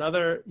socialism,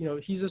 another,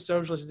 he's a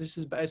socialist, this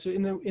is bad. So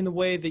in the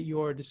way that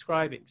you're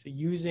describing, so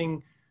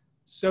using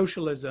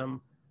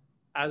socialism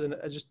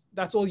as just,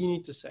 that's all you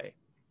need to say.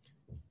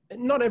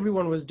 And not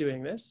everyone was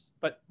doing this,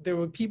 but there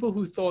were people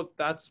who thought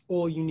that's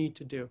all you need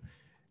to do.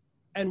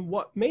 And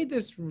what made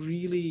this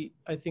really,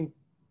 I think,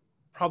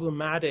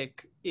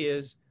 problematic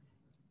is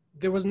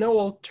there was no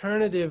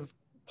alternative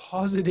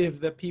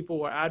positive that people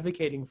were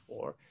advocating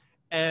for.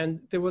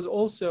 And there was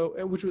also,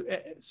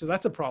 so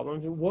that's a problem.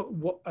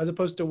 What as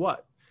opposed to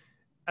what?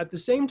 At the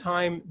same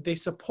time, they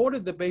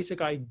supported the basic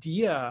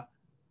idea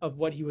of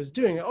what he was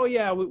doing. Oh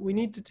yeah, we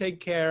need to take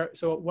care.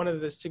 So one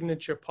of the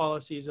signature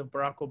policies of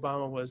Barack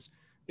Obama was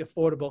the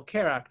Affordable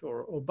Care Act,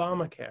 or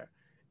Obamacare.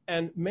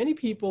 And many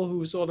people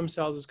who saw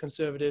themselves as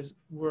conservatives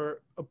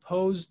were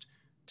opposed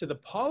to the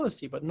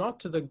policy, but not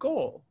to the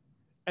goal.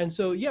 And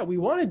so, yeah, we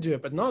want to do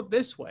it, but not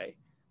this way,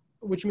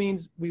 which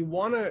means we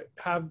want to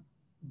have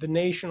the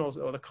nationals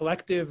or the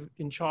collective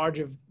in charge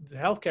of the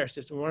healthcare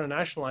system. We want to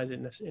nationalize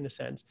it in a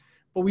sense,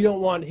 but we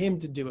don't want him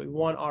to do it. We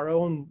want our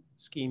own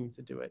scheme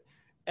to do it.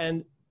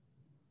 And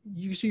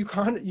you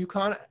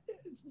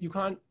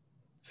can't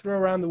throw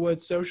around the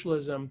word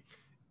socialism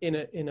in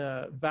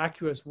a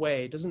vacuous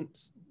way. It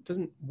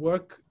doesn't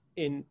work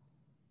in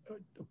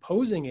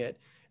opposing it.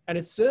 And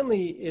it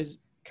certainly is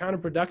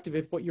counterproductive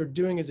if what you're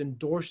doing is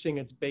endorsing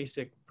its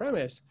basic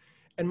premise.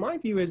 And my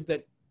view is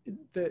that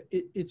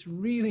it's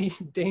really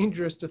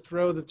dangerous to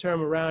throw the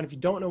term around if you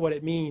don't know what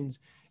it means,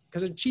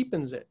 because it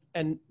cheapens it.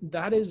 And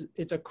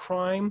it's a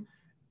crime.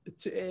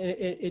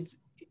 It's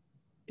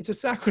a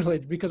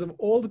sacrilege because of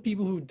all the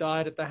people who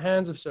died at the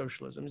hands of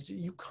socialism.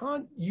 You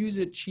can't use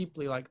it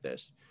cheaply like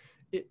this.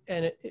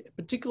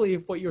 Particularly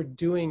if what you're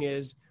doing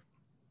is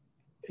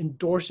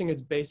endorsing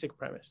its basic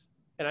premise.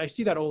 And I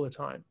see that all the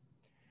time.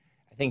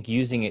 I think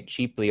using it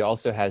cheaply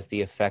also has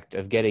the effect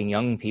of getting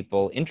young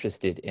people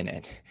interested in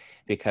it,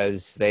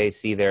 because they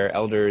see their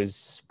elders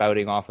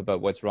spouting off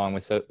about what's wrong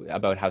with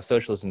about how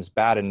socialism is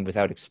bad, and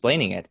without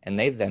explaining it, and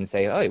they then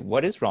say, "Oh,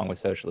 what is wrong with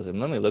socialism?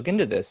 Let me look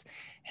into this,"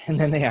 and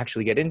then they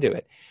actually get into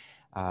it.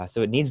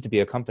 So it needs to be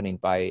accompanied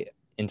by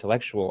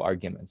intellectual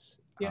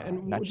arguments,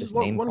 and not just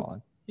name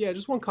calling. Yeah,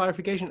 just one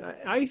clarification.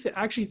 I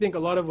actually think a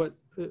lot of what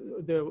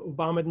the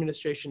Obama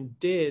administration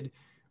did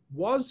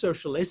was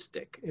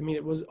socialistic. I mean,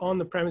 it was on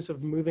the premise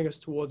of moving us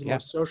towards a more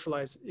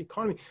socialized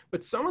economy.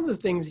 But some of the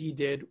things he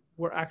did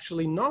were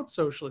actually not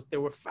socialist. They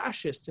were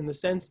fascist in the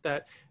sense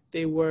that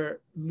they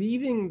were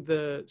leaving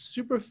the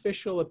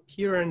superficial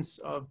appearance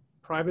of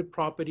private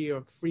property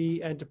or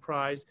free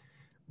enterprise,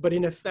 but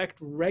in effect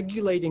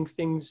regulating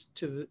things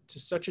to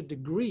such a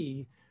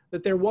degree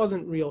that there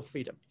wasn't real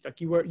freedom. Like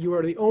you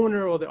were the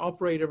owner or the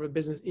operator of a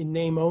business in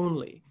name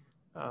only.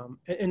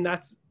 And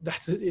that's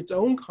its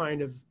own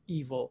kind of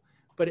evil.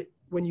 But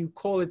when you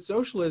call it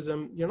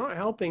socialism, you're not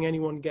helping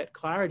anyone get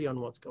clarity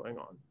on what's going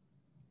on.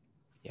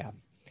 Yeah.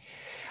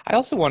 I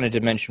also wanted to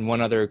mention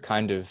one other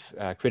kind of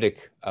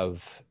critic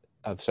of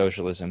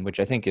socialism, which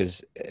I think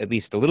is at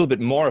least a little bit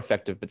more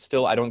effective, but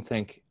still I don't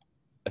think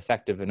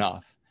effective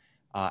enough.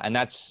 And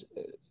that's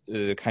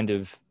the kind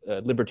of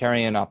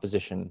libertarian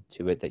opposition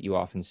to it that you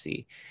often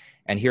see.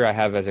 And here I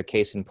have as a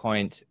case in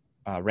point,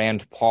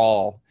 Rand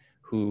Paul,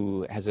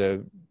 who has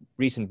a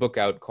recent book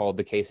out called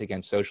The Case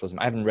Against Socialism.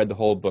 I haven't read the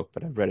whole book,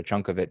 but I've read a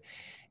chunk of it.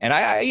 And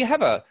I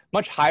have a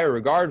much higher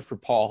regard for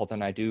Paul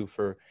than I do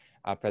for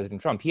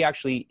President Trump. He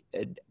actually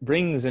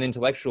brings an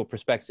intellectual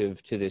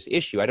perspective to this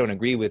issue. I don't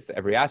agree with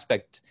every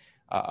aspect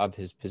of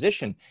his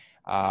position,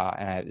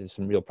 and there's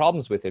some real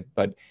problems with it.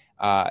 But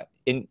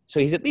so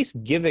he's at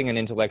least giving an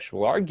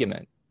intellectual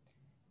argument.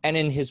 And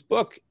in his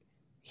book,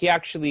 he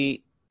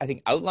actually, I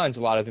think, outlines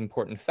a lot of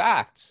important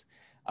facts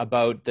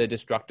about the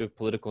destructive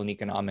political and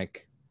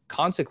economic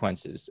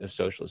consequences of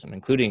socialism,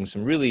 including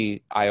some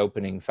really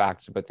eye-opening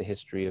facts about the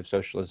history of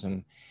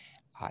socialism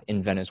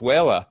in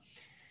Venezuela.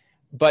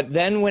 But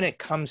then when it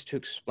comes to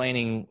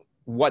explaining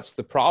what's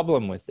the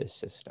problem with this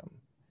system,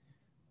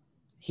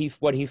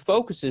 what he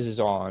focuses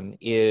on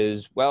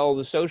is, well,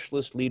 the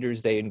socialist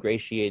leaders, they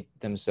ingratiate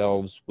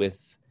themselves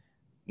with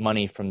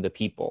money from the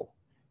people.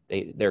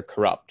 They're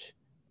corrupt.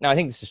 Now, I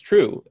think this is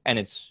true, and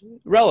it's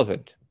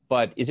relevant,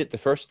 but is it the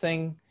first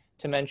thing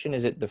to mention?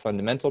 Is it the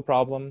fundamental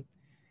problem?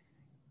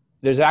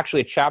 There's actually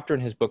a chapter in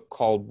his book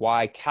called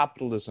Why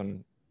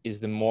Capitalism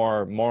is the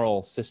More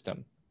Moral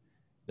System.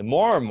 The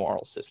more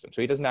moral system.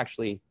 So he doesn't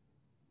actually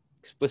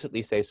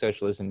explicitly say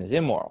socialism is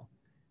immoral,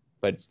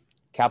 but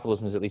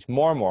capitalism is at least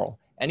more moral.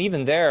 And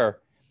even there,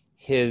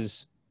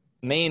 his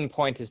main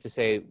point is to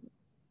say,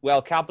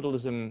 well,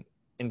 capitalism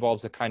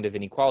involves a kind of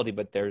inequality,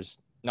 but there's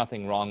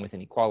nothing wrong with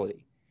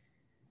inequality.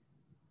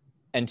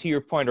 And to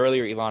your point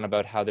earlier, Ilan,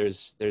 about how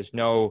there's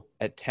no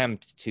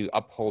attempt to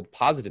uphold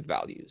positive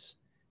values.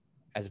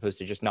 as opposed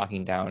to just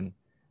knocking down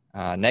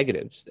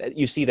negatives.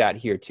 You see that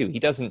here too. He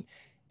doesn't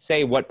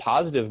say what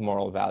positive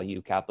moral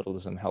value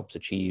capitalism helps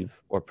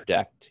achieve or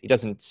protect. He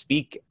doesn't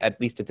speak,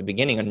 at least at the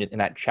beginning in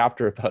that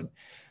chapter about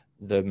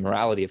the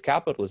morality of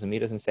capitalism. He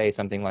doesn't say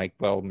something like,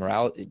 well,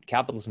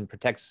 capitalism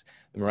protects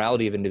the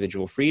morality of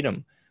individual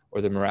freedom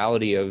or the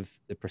morality of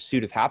the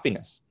pursuit of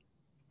happiness.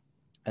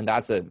 And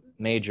that's a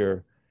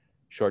major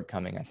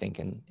shortcoming, I think,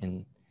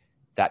 in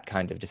that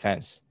kind of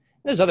defense.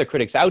 And there's other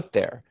critics out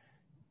there,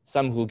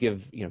 some who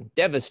give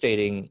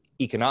devastating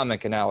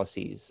economic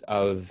analyses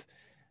of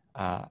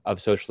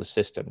socialist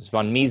systems.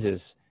 Von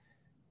Mises,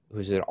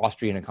 who's an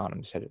Austrian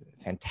economist, had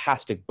a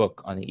fantastic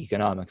book on the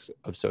economics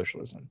of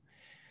socialism.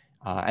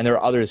 And there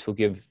are others who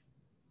give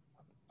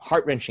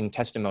heart-wrenching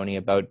testimony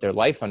about their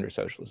life under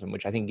socialism,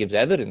 which I think gives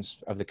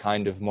evidence of the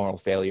kind of moral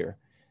failure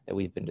that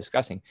we've been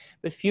discussing.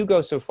 But few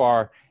go so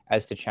far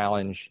as to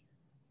challenge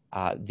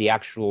the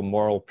actual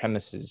moral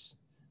premises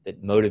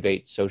that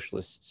motivate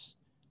socialists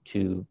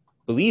to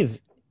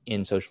believe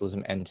in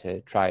socialism and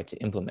to try to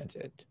implement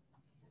it.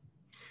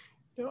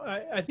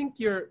 I think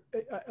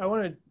I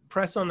want to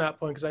press on that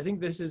point because I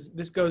think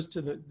this goes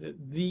to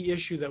the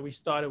issue that we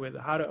started with,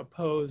 how to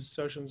oppose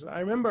socialism. I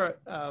remember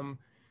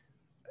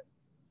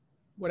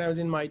when I was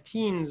in my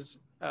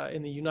teens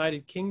in the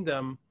United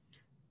Kingdom,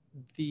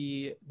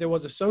 there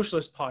was a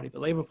socialist party, the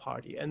Labour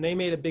Party, and they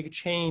made a big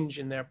change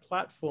in their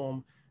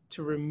platform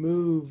to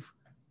remove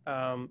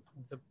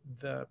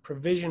the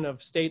provision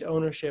of state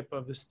ownership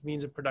of the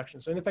means of production.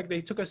 So in effect,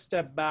 they took a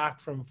step back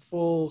from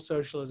full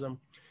socialism.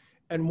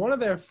 And one of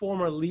their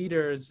former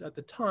leaders at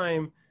the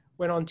time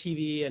went on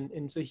TV,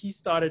 and so he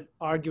started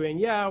arguing,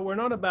 yeah, we're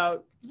not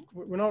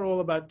all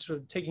about sort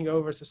of taking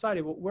over society,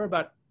 but we're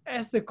about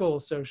ethical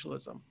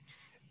socialism.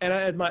 And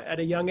at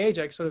a young age,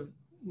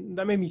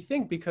 that made me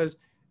think, because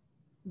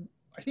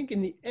I think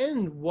in the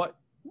end, what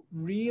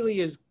really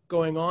is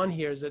going on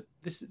here is that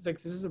this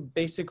is a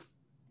basic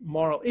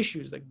moral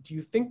issues. Like,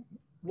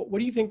 what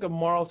do you think a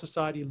moral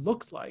society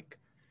looks like?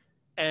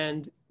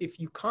 And if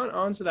you can't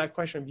answer that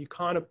question, if you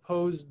can't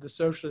oppose the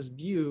socialist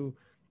view,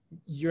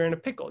 you're in a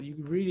pickle. You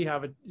really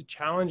have a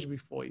challenge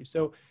before you.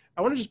 So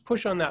I want to just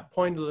push on that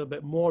point a little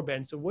bit more,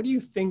 Ben. So what do you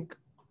think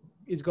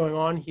is going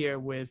on here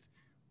with,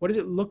 what does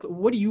it look,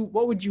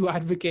 what would you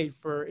advocate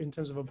for in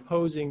terms of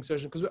opposing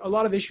socialism? Because a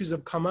lot of issues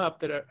have come up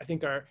that I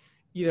think are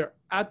either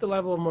at the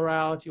level of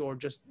morality or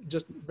just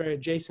very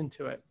adjacent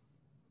to it.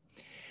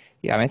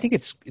 Yeah, I think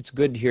it's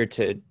good here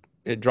to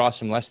draw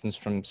some lessons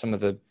from some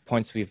of the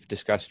points we've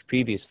discussed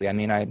previously. I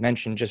mean, I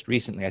mentioned just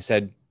recently, I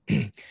said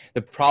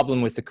the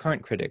problem with the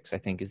current critics, I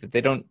think, is that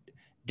they don't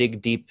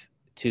dig deep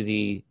to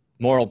the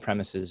moral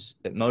premises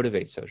that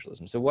motivate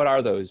socialism. So what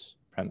are those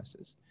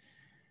premises?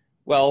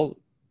 Well,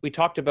 we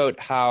talked about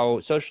how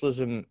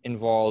socialism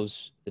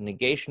involves the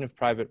negation of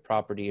private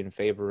property in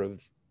favor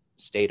of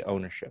state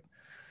ownership.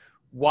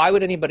 Why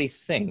would anybody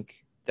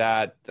think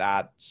that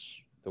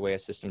that's the way a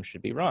system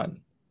should be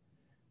run?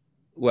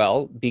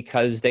 Well,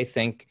 because they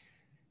think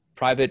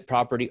private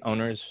property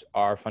owners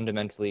are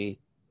fundamentally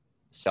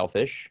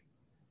selfish,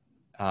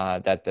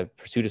 that the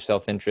pursuit of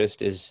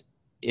self-interest is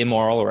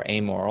immoral or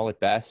amoral at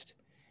best,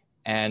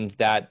 and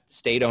that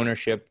state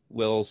ownership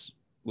will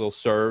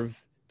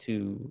serve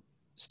to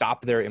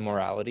stop their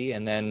immorality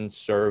and then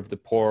serve the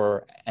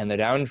poor and the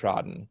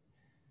downtrodden,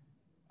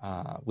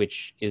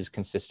 which is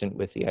consistent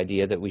with the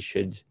idea that we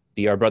should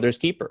be our brother's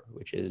keeper,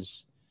 which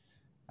is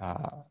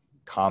a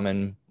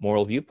common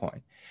moral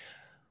viewpoint.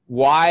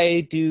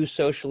 Why do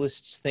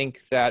socialists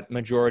think that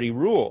majority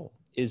rule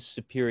is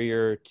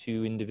superior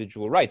to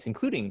individual rights,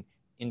 including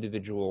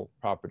individual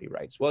property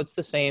rights? Well, it's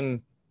the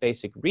same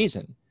basic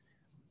reason.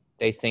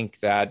 They think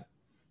that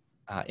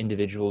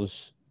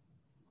individuals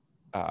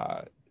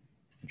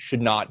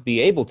should not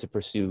be able to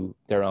pursue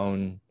their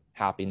own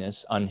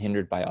happiness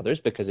unhindered by others,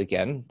 because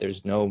again,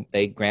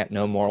 they grant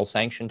no moral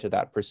sanction to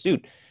that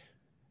pursuit.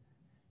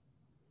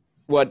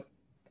 What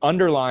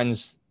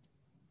underlines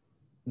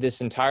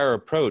this entire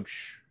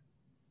approach,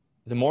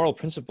 the moral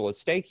principle at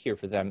stake here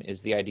for them,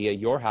 is the idea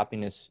your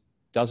happiness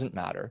doesn't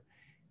matter.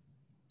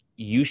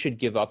 You should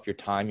give up your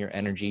time, your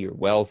energy, your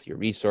wealth, your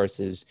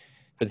resources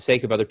for the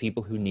sake of other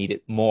people who need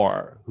it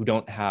more, who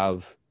don't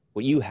have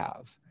what you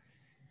have.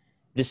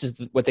 This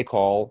is what they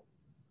call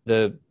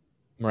the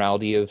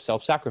morality of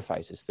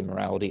self-sacrifice. It's the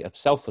morality of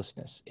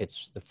selflessness.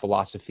 It's the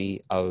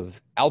philosophy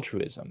of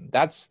altruism.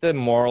 That's the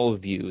moral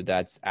view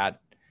that's at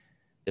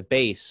the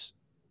base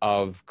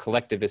of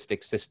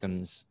collectivistic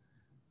systems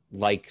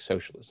like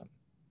socialism.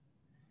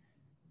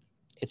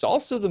 It's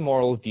also the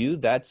moral view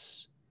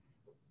that's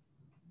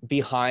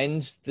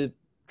behind the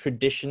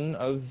tradition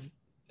of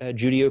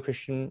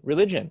Judeo-Christian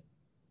religion.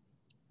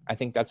 I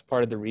think that's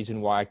part of the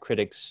reason why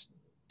critics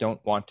don't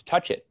want to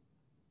touch it.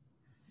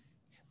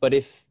 But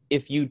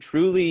if you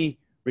truly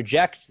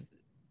reject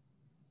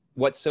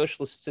what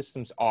socialist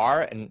systems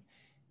are and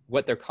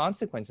what their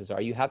consequences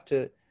are, you have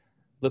to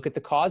look at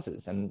the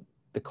causes, and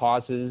the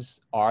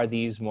causes are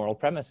these moral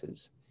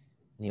premises.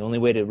 And the only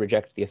way to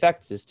reject the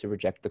effects is to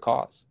reject the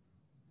cause.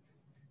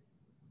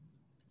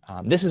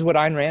 This is what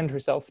Ayn Rand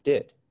herself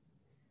did.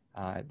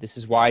 This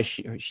is why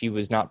she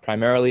was not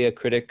primarily a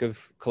critic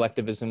of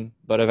collectivism,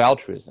 but of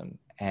altruism,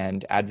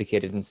 and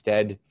advocated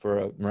instead for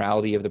a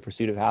morality of the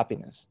pursuit of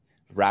happiness,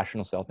 of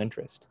rational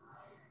self-interest.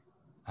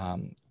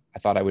 I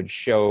thought I would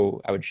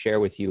share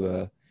with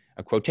you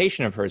a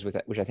quotation of hers,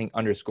 which I think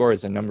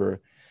underscores a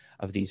number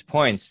of these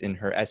points in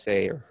her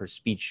essay or her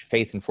speech,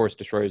 Faith and Force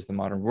Destroys the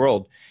Modern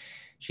World.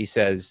 She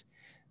says,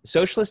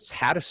 socialists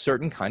had a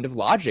certain kind of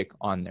logic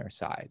on their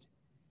side.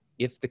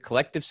 If the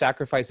collective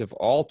sacrifice of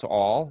all to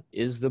all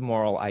is the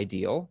moral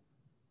ideal,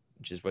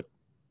 which is what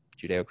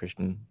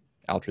Judeo-Christian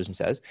altruism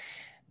says,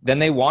 then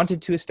they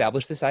wanted to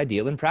establish this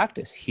ideal in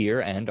practice here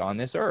and on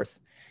this earth.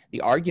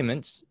 The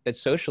arguments that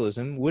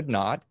socialism would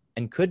not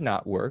and could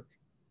not work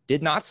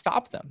did not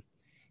stop them.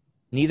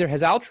 Neither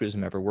has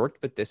altruism ever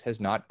worked, but this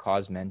has not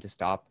caused men to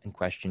stop and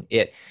question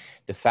it.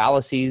 The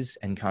fallacies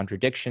and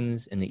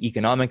contradictions in the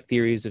economic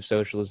theories of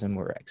socialism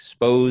were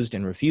exposed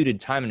and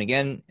refuted time and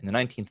again in the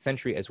 19th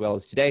century as well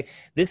as today.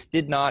 This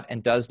did not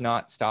and does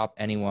not stop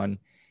anyone.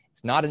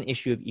 It's not an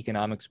issue of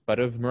economics, but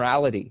of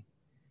morality.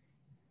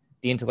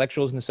 The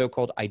intellectuals and the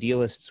so-called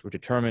idealists were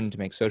determined to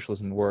make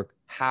socialism work.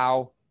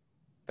 How?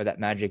 By that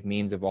magic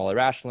means of all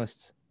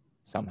irrationalists,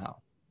 somehow.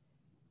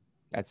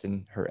 That's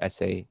in her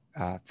essay,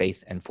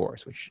 Faith and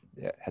Force, which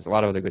has a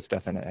lot of other good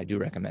stuff in it. I do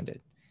recommend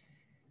it.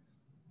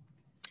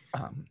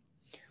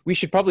 We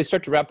should probably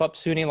start to wrap up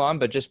soon, Elon,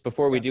 but just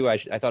before we do, I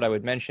thought I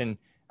would mention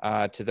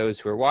to those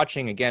who are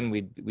watching, again,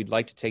 we'd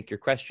like to take your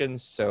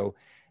questions. So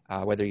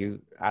whether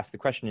you ask the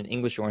question in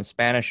English or in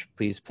Spanish,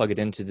 please plug it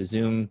into the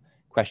Zoom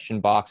question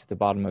box at the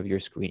bottom of your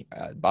screen.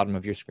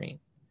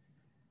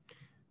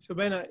 So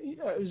Ben, I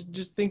was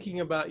just thinking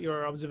about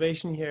your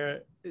observation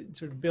here,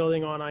 sort of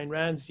building on Ayn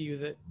Rand's view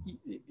that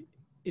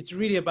it's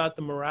really about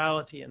the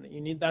morality, and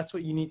that that's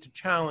what you need to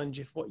challenge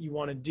if what you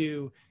want to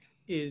do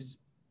is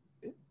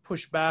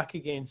push back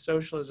against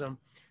socialism.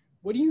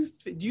 What do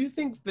you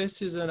think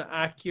this is an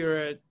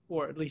accurate,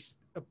 or at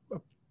least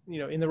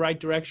in the right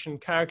direction,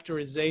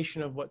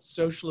 characterization of what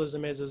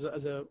socialism is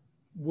as a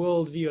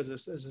worldview, as a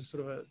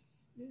sort of a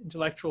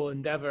intellectual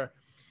endeavor?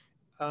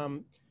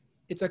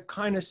 It's a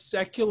kind of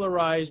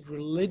secularized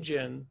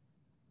religion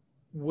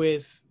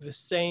with the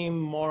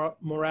same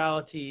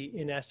morality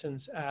in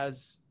essence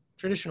as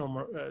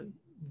traditional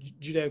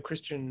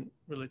Judeo-Christian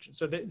religion.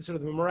 So sort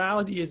of the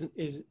morality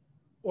is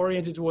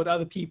oriented toward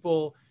other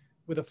people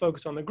with a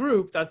focus on the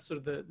group. That's sort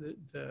of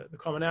the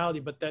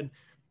commonality. But then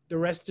the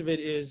rest of it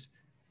is,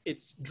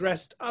 it's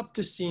dressed up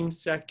to seem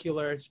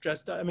secular. It's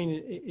dressed up, I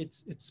mean,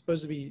 it's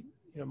supposed to be,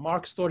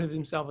 Marx thought of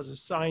himself as a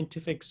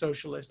scientific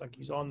socialist, like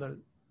he's on the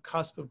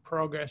cusp of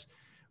progress.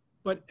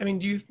 But I mean,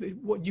 do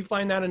you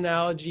find that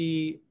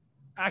analogy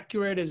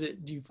accurate?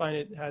 Do you find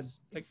it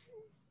has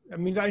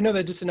I know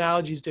that just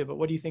analogies do, but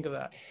what do you think of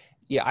that?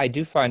 Yeah, I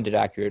do find it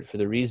accurate for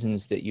the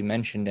reasons that you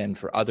mentioned and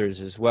for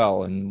others as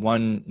well. And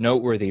one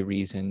noteworthy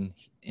reason,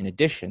 in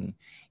addition,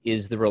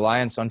 is the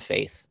reliance on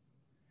faith.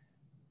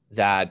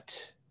 That,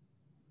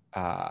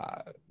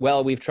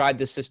 we've tried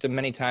this system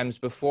many times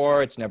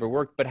before, it's never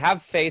worked, but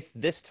have faith,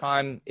 this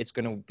time it's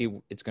going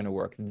to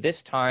work.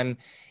 This time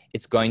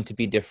it's going to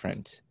be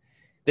different.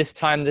 This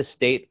time the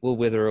state will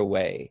wither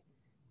away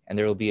and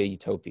there will be a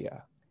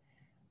utopia.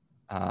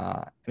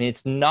 I mean,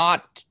 it's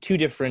not too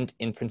different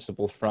in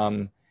principle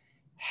from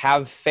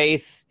have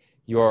faith,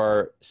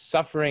 your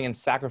suffering and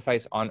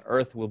sacrifice on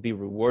earth will be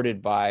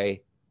rewarded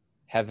by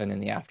heaven in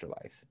the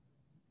afterlife.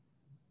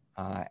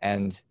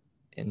 And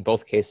in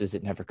both cases,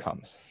 it never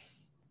comes.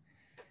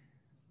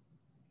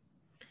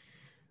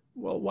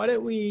 Well, why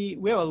don't we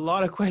have a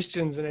lot of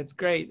questions, and it's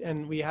great.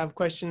 And we have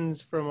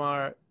questions from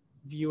our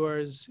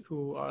viewers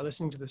who are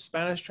listening to the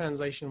Spanish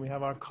translation. We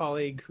have our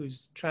colleague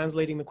who's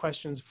translating the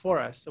questions for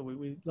us. So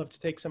we'd love to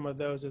take some of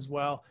those as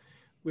well.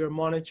 We are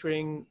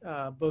monitoring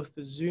both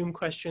the Zoom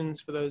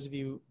questions for those of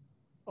you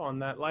on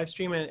that live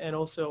stream and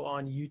also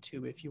on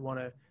YouTube if you want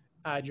to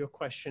add your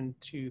question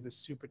to the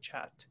Super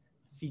Chat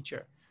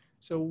feature.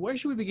 So where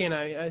should we begin?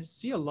 I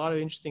see a lot of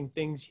interesting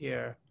things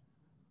here.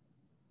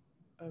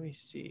 Let me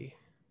see.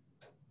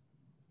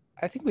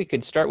 I think we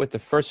could start with the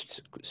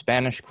first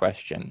Spanish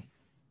question.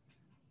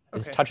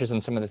 This Okay. touches on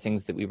some of the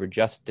things that we were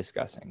just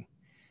discussing.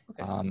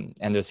 Okay.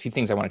 And there's a few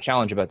things I want to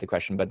challenge about the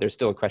question, but there's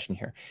still a question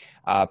here.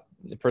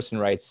 The person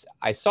writes,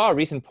 I saw a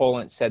recent poll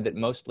and it said that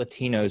most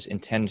Latinos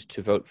intend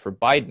to vote for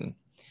Biden.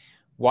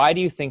 Why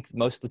do you think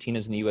most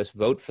Latinos in the US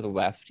vote for the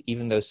left,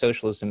 even though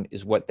socialism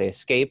is what they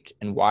escaped,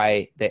 and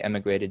why they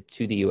emigrated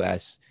to the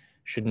US?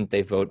 Shouldn't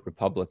they vote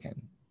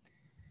Republican?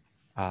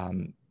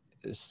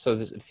 So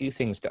there's a few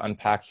things to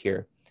unpack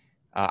here.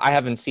 I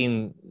haven't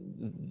seen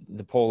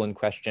the poll in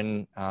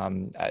question.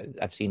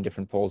 I've seen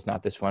different polls,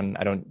 not this one.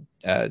 I don't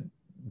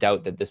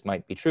doubt that this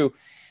might be true.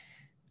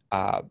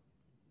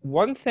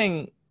 One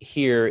thing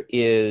here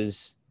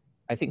is,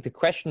 I think the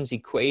question's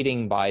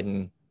equating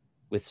Biden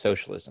with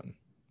socialism.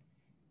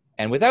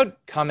 And without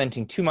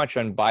commenting too much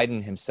on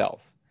Biden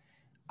himself,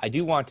 I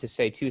do want to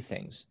say two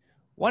things.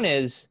 One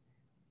is,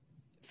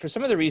 for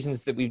some of the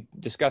reasons that we've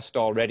discussed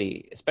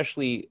already,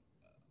 especially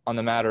on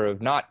the matter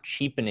of not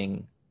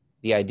cheapening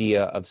the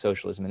idea of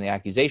socialism and the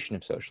accusation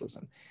of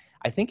socialism.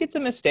 I think it's a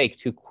mistake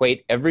to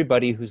equate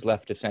everybody who's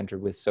left of center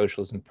with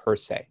socialism per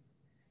se.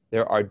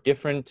 There are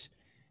different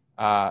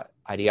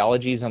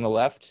ideologies on the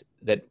left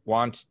that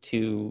want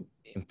to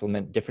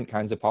implement different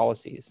kinds of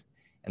policies.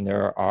 And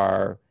there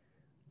are,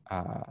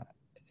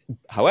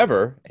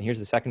 however, and here's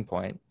the second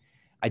point,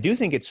 I do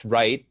think it's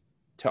right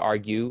to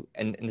argue,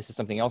 and this is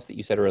something else that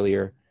you said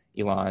earlier,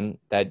 Ilan,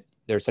 that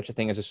there's such a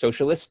thing as a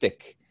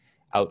socialistic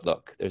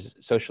outlook. There's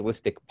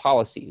socialistic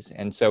policies.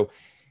 And so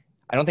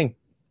I don't think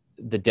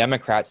the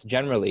Democrats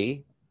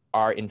generally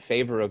are in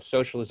favor of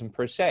socialism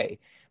per se,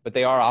 but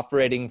they are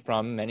operating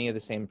from many of the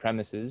same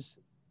premises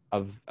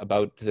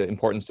about the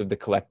importance of the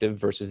collective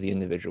versus the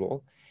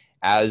individual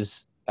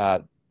as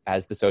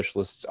the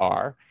socialists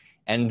are.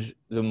 And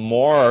the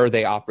more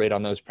they operate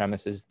on those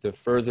premises, the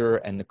further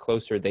and the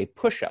closer they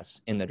push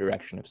us in the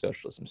direction of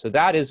socialism. So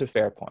that is a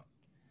fair point,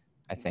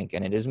 I think,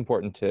 and it is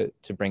important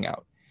to bring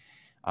out.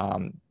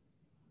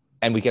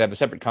 And we could have a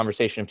separate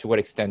conversation of to what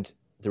extent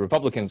the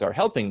Republicans are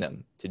helping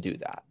them to do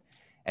that.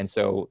 And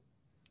so,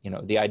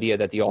 the idea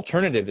that the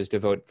alternative is to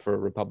vote for a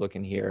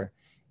Republican here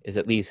is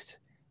at least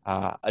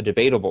a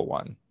debatable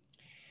one.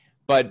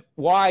 But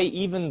why,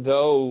 even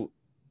though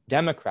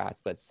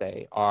Democrats, let's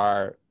say,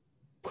 are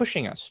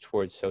pushing us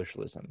towards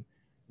socialism,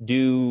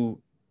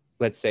 do,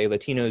 let's say,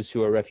 Latinos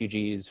who are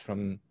refugees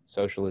from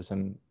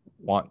socialism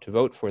want to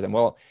vote for them?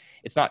 Well,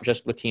 it's not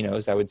just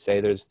Latinos. I would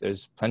say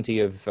there's plenty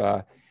of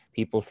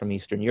people from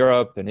Eastern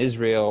Europe and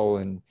Israel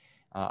and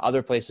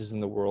other places in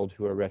the world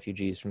who are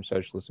refugees from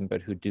socialism,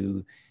 but who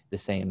do the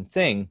same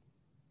thing.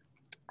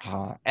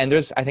 And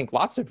there's, I think,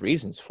 lots of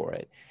reasons for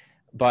it.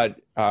 But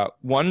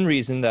one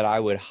reason that I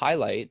would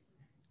highlight,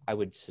 I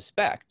would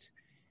suspect,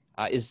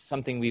 is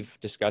something we've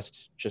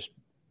discussed just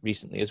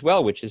recently as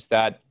well, which is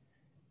that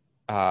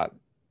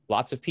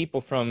lots of people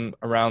from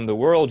around the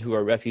world who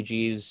are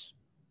refugees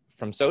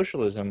from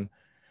socialism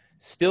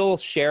still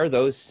share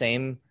those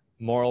same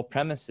moral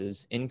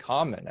premises in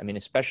common. I mean,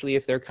 especially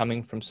if they're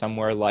coming from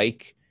somewhere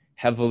like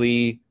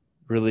heavily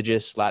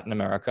religious Latin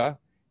America,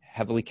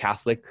 heavily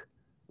Catholic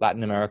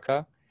Latin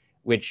America,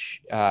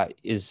 which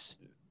is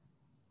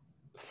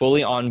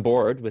fully on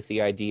board with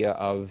the idea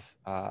of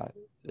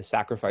the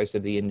sacrifice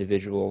of the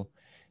individual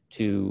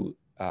to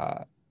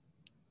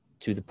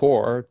the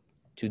poor,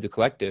 to the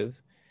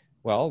collective.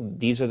 Well,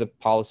 these are the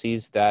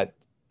policies that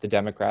the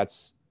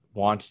Democrats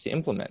want to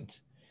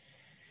implement.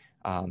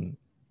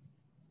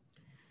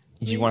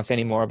 Did you want to say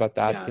any more about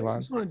that, Ilan? I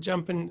just want to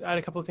jump in, add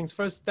a couple of things.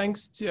 First,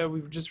 thanks to,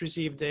 we've just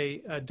received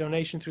a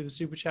donation through the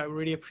Super Chat. We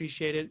really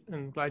appreciate it.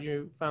 I'm glad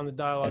you found the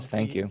dialogue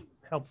thank you.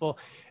 helpful.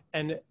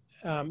 And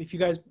if you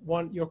guys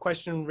want your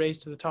question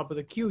raised to the top of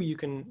the queue, you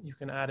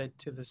can add it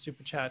to the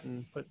Super Chat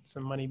and put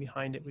some money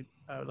behind it.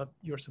 I would love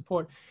your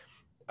support.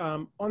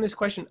 On this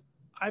question,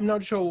 I'm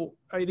not sure,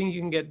 I think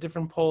you can get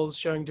different polls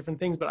showing different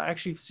things, but I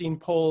actually have seen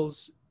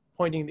polls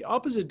pointing the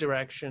opposite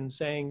direction,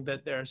 saying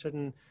that there are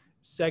certain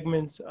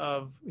segments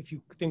of, if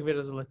you think of it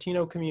as a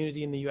Latino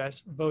community in the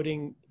US,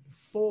 voting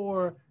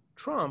for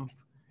Trump.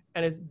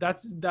 And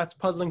that's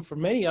puzzling for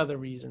many other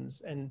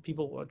reasons. And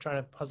people are trying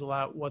to puzzle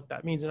out what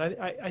that means. And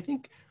I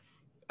think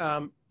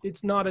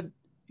it's not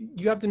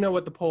you have to know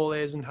what the poll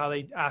is and how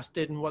they asked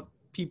it and what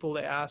people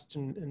they asked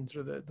and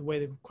sort of the way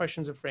the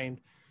questions are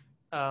framed.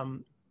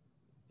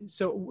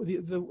 So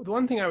the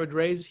one thing I would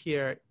raise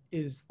here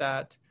is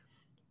that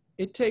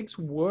it takes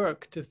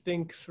work to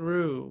think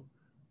through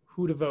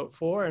who to vote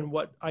for and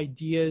what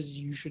ideas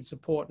you should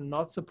support and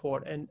not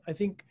support. And I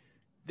think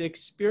the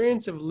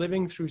experience of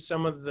living through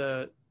some of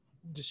the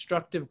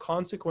destructive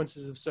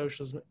consequences of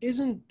socialism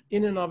isn't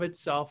in and of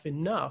itself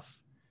enough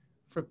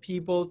for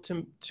people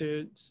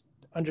to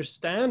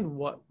understand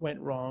what went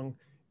wrong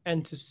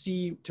and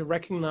to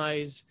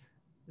recognize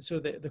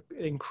sort of the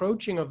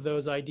encroaching of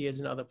those ideas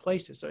in other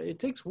places. So it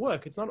takes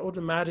work. It's not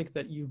automatic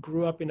that you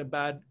grew up in a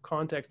bad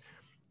context,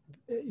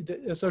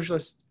 a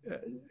socialist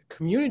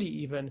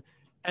community even,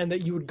 and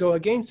that you would go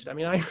against it. I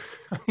mean,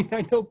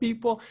 I know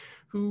people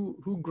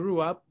who grew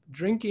up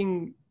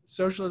drinking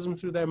socialism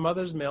through their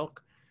mother's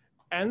milk,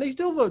 and they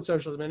still vote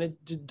socialism, and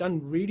it's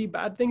done really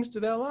bad things to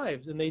their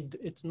lives. And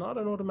it's not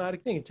an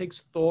automatic thing. It takes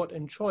thought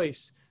and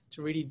choice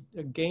to really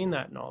gain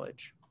that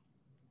knowledge.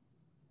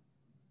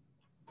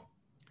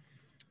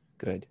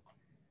 Good.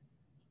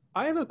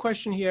 I have a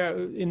question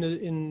here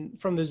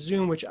from the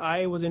Zoom, which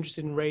I was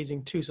interested in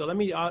raising too. So let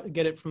me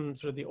get it from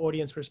sort of the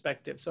audience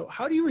perspective. So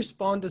how do you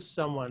respond to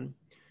someone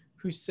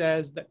who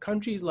says that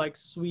countries like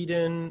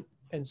Sweden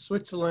and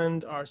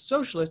Switzerland are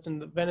socialist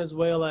and that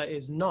Venezuela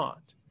is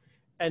not?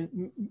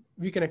 And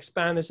we can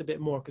expand this a bit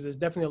more, because there's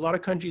definitely a lot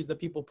of countries that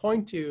people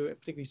point to,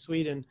 particularly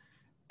Sweden,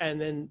 and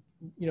then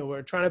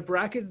we're trying to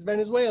bracket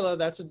Venezuela.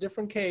 That's a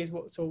different case.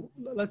 So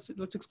let's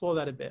explore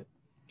that a bit.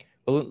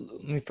 Well,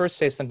 let me first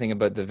say something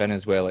about the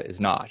Venezuela is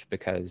not,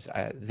 because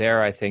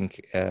I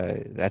think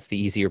that's the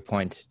easier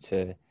point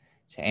to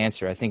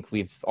answer. I think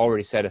we've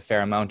already said a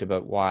fair amount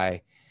about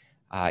why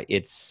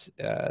it's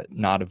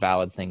not a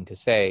valid thing to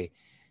say.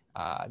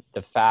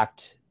 The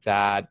fact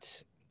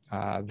that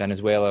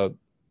Venezuela,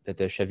 that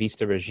the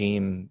Chavista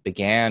regime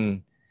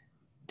began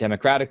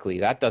democratically,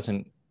 that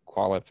doesn't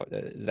qualify.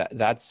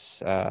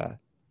 That's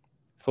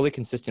fully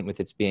consistent with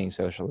its being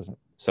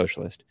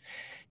socialist.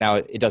 Now,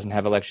 it doesn't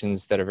have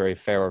elections that are very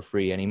fair or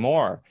free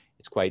anymore.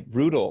 It's quite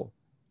brutal,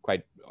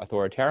 quite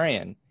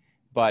authoritarian.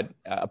 But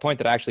a point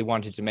that I actually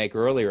wanted to make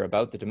earlier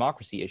about the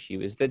democracy issue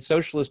is that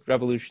socialist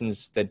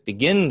revolutions that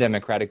begin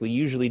democratically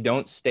usually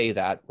don't stay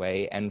that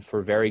way, and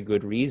for very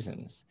good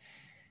reasons.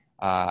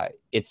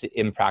 It's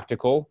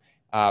impractical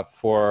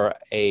for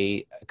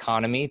a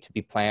economy to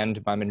be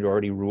planned by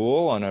majority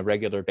rule on a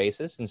regular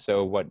basis. And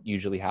so what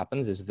usually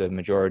happens is the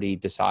majority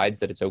decides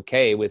that it's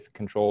okay with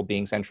control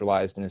being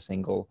centralized in a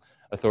single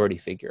authority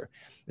figure.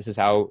 This is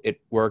how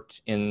it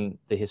worked in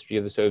the history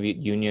of the Soviet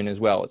Union as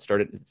well.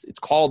 It's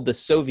called the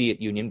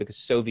Soviet Union because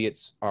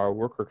Soviets are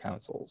worker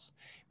councils,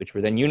 which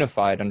were then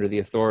unified under the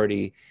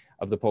authority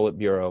of the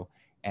Politburo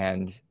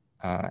and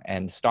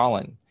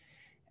Stalin.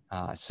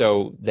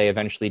 So they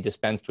eventually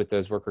dispensed with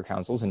those worker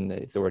councils and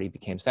the authority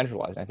became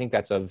centralized. I think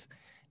that's of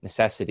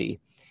necessity.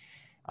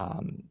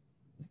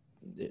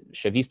 The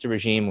Chavista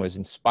regime was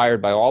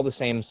inspired by all the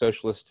same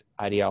socialist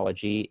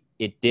ideology.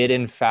 It did,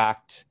 in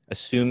fact,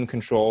 assume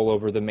control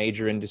over the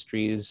major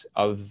industries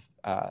of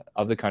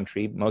the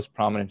country, most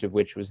prominent of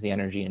which was the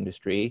energy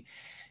industry.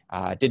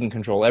 It didn't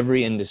control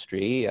every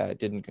industry,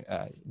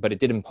 but it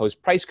did impose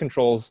price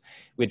controls,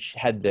 which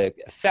had the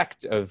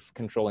effect of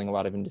controlling a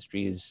lot of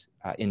industries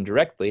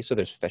indirectly. So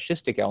there's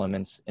fascistic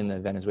elements in the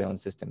Venezuelan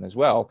system as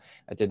well.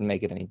 That didn't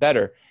make it any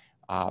better.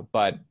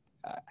 But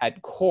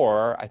at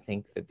core, I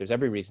think that there's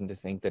every reason to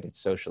think that it's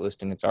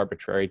socialist, and it's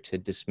arbitrary to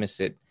dismiss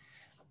it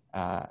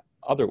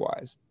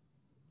otherwise.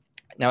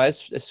 Now,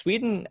 as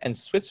Sweden and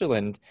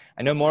Switzerland,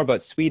 I know more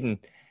about Sweden,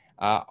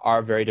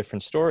 are very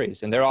different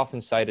stories, and they're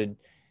often cited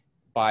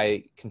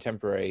by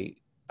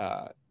contemporary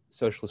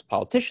socialist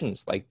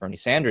politicians like Bernie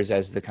Sanders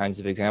as the kinds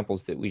of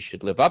examples that we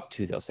should live up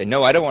to. They'll say,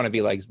 no, I don't want to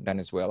be like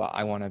Venezuela.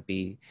 I want to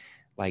be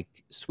like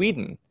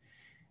Sweden.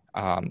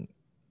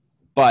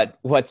 But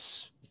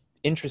what's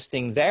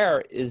interesting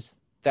there is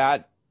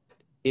that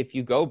if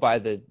you go by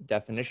the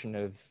definition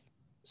of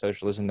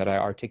socialism that I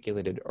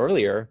articulated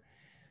earlier,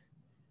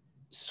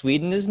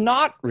 Sweden is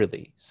not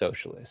really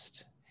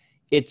socialist.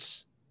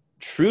 It's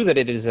true that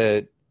it is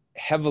a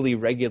heavily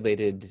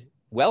regulated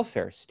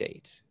welfare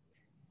state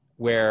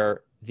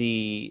where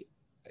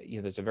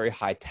there's a very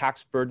high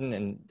tax burden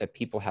and that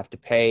people have to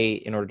pay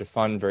in order to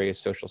fund various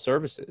social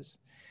services.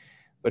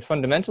 But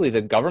fundamentally,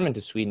 the government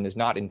of Sweden is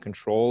not in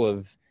control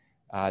of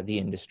the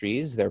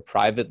industries. They're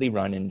privately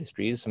run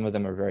industries. Some of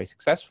them are very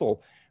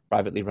successful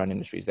privately run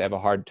industries. They have a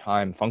hard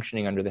time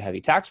functioning under the heavy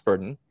tax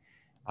burden,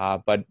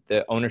 but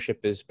the ownership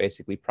is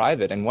basically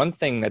private. And one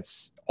thing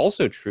that's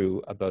also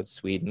true about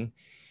Sweden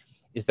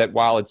is that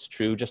while it's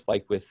true, just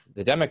like with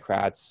the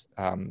Democrats,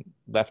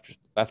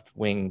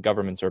 left-wing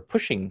governments are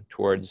pushing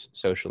towards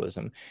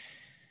socialism.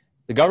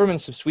 The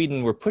governments of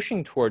Sweden were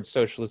pushing towards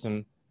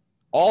socialism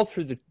all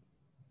through the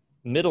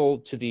middle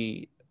to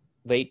the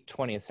late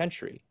 20th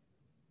century.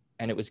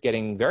 And it was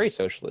getting very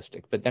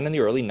socialistic. But then in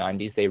the early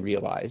 90s, they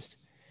realized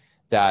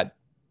that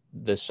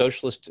the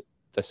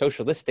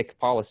socialistic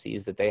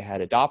policies that they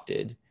had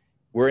adopted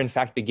were in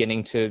fact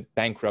beginning to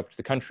bankrupt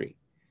the country.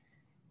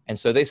 And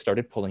so they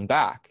started pulling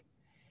back.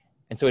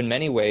 And so in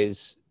many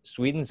ways,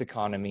 Sweden's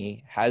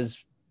economy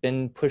has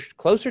been pushed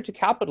closer to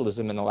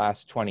capitalism in the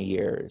last 20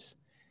 years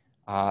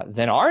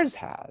than ours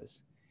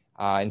has.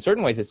 In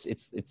certain ways,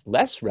 it's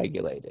less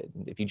regulated.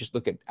 If you just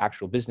look at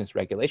actual business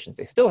regulations,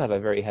 they still have a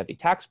very heavy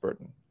tax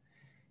burden.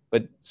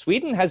 But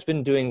Sweden has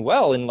been doing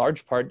well in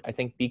large part, I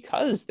think,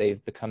 because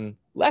they've become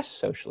less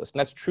socialist. And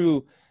that's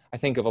true, I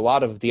think, of a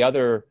lot of the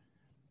other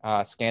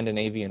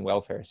Scandinavian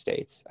welfare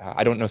states.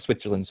 I don't know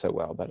Switzerland so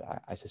well, but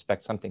I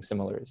suspect something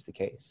similar is the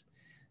case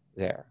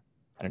there.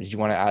 I don't know, did you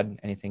want to add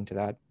anything to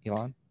that,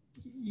 Elon?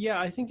 Yeah,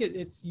 I think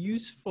it's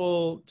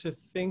useful to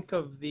think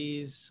of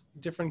these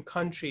different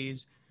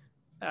countries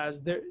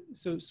as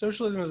so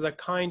socialism is a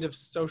kind of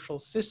social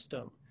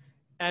system,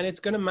 and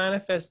it's going to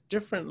manifest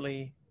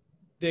differently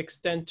the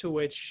extent to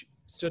which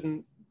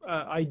certain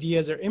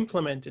ideas are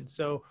implemented.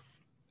 So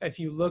if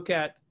you look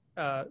at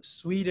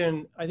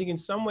Sweden, I think in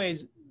some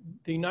ways,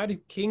 the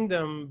United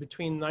Kingdom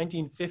between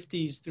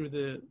 1950s through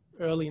the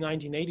early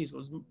 1980s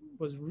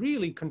was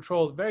really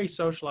controlled, very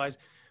socialized.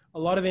 A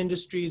lot of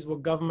industries were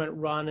government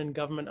run and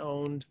government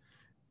owned,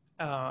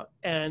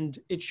 and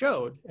it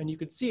showed, and you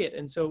could see it.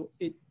 And so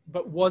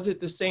but was it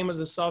the same as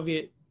the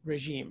Soviet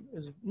regime?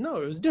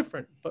 No, it was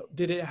different. But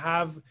did it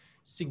have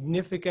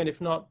significant, if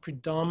not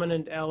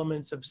predominant,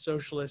 elements of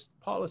socialist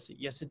policy?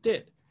 Yes, it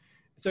did.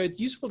 So it's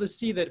useful to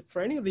see that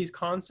for any of these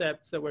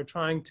concepts that we're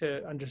trying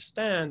to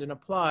understand and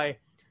apply,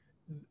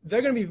 there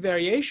are going to be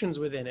variations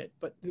within it.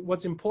 But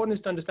what's important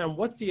is to understand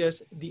what's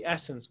the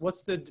essence,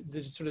 what's the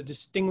sort of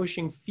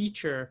distinguishing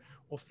feature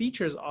or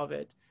features of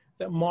it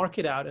that mark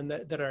it out and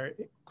that are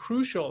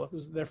crucial.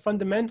 They're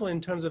fundamental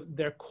in terms of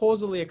they're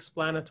causally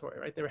explanatory,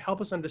 right? They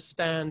help us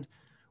understand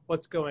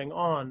what's going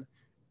on.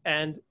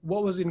 And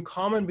what was in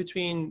common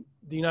between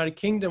the United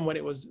Kingdom when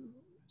it was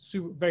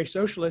very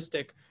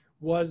socialistic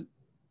was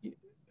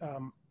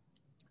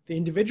the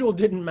individual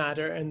didn't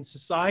matter, and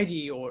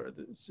society, or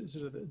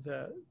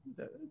the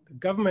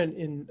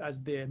government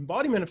as the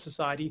embodiment of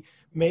society,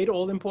 made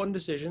all important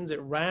decisions.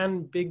 It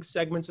ran big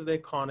segments of the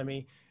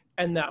economy,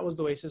 and that was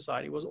the way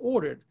society was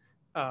ordered.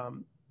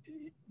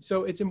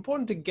 So it's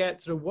important to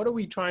get sort of what are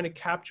we trying to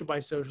capture by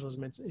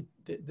socialism.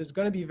 There's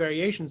going to be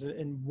variations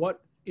in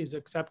what is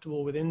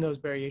acceptable within those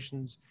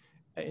variations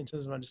in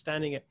terms of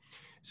understanding it.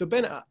 So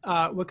Ben,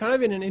 we're kind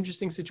of in an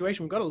interesting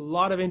situation. We've got a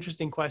lot of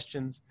interesting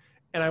questions,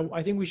 and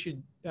I think we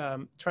should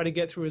try to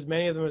get through as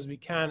many of them as we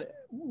can.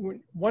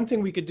 One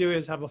thing we could do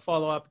is have a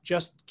follow-up,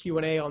 just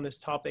Q&A on this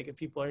topic if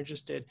people are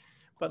interested.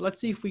 But let's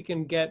see if we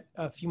can get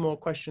a few more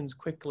questions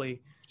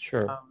quickly.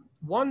 Sure.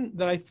 One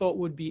that I thought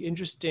would be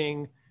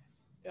interesting,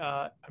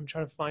 I'm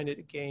trying to find it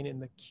again in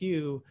the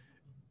queue,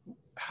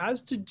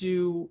 has to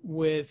do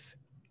with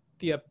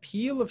the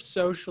appeal of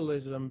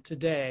socialism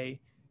today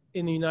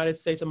in the United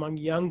States among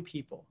young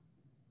people.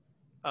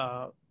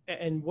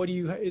 And what do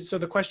you, so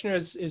the questioner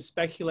is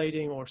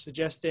speculating or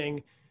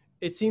suggesting,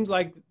 it seems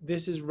like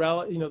this is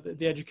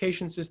the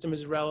education system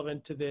is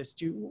relevant to this.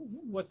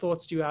 What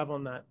thoughts do you have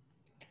on that?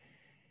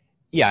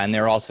 Yeah, and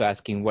they're also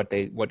asking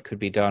what could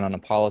be done on a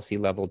policy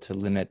level to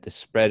limit the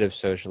spread of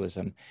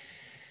socialism.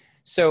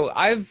 So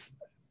I've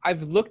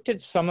looked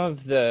at some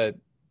of the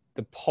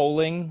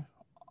polling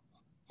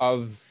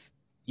of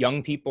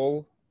young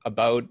people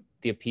about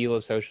the appeal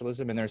of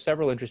socialism, and there are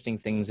several interesting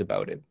things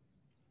about it.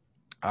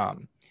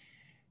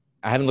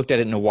 I haven't looked at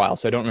it in a while,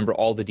 so I don't remember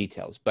all the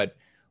details. But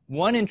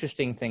one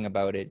interesting thing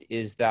about it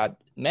is that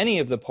many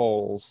of the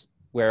polls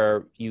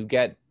where you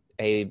get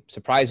a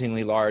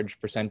surprisingly large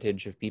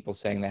percentage of people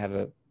saying they have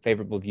a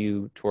favorable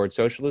view towards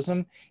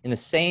socialism, in the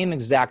same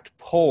exact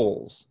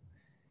polls,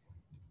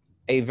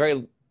 a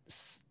very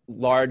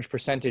large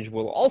percentage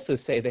will also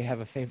say they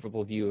have a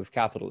favorable view of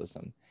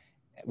capitalism,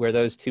 where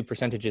those two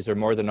percentages are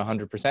more than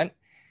 100%,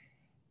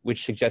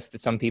 which suggests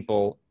that some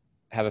people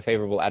have a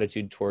favorable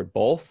attitude toward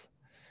both.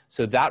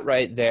 So that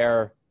right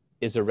there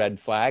is a red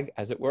flag,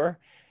 as it were,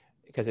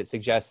 because it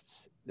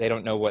suggests they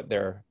don't know what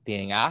they're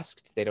being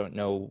asked. They don't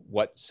know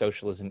what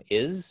socialism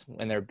is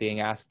when they're being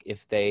asked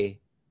if they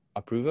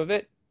approve of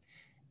it.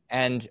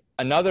 And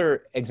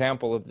another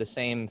example of the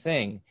same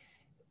thing,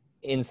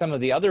 in some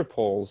of the other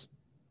polls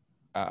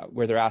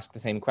where they're asked the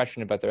same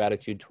question about their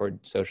attitude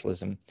toward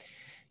socialism,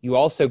 you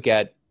also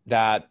get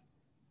that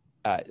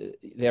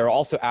they're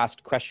also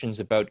asked questions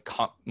about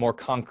more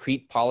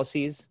concrete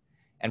policies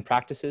and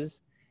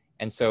practices.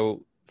 And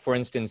so, for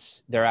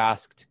instance, they're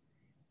asked,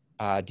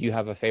 do you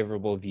have a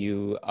favorable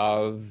view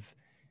of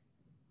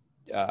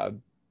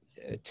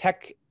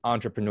tech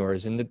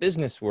entrepreneurs in the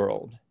business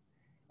world?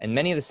 And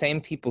many of the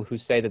same people who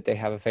say that they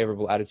have a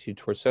favorable attitude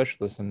towards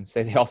socialism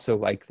say they also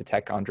like the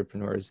tech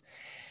entrepreneurs.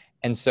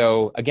 And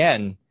so,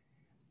 again,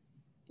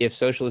 if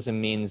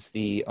socialism means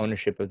the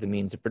ownership of the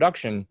means of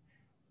production,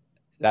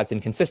 that's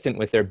inconsistent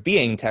with there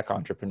being tech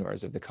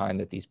entrepreneurs of the kind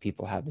that these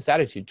people have this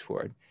attitude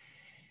toward.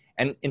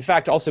 And in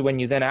fact, also when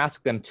you then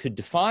ask them to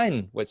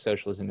define what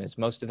socialism is,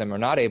 most of them are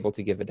not able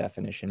to give a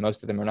definition.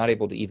 Most of them are not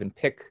able to even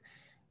pick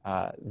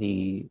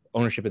the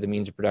ownership of the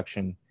means of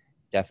production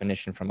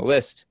definition from a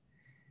list.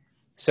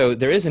 So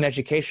there is an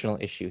educational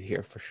issue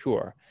here for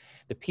sure.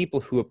 The people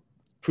who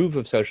approve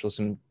of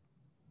socialism,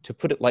 to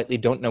put it lightly,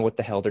 don't know what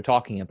the hell they're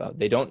talking about.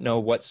 They don't know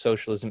what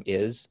socialism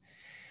is.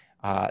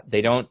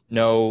 They don't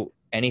know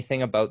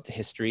anything about the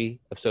history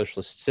of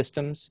socialist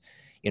systems.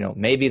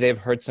 Maybe they've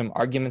heard some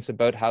arguments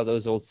about how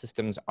those old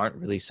systems aren't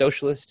really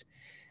socialist.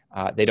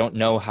 They don't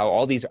know how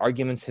all these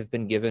arguments have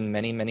been given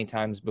many, many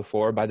times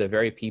before by the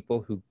very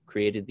people who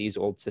created these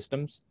old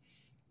systems.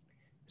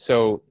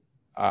 So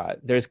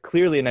there's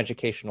clearly an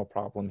educational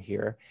problem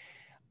here.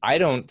 I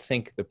don't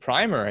think the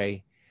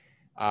primary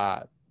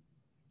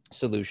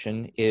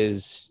solution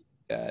is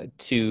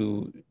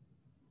to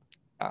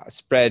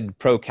spread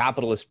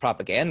pro-capitalist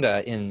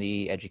propaganda in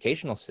the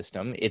educational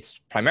system. It's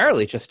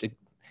primarily just to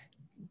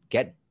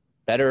get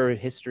better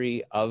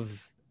history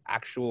of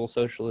actual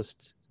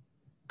socialist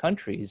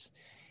countries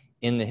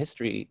in the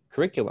history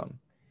curriculum.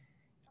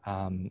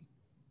 And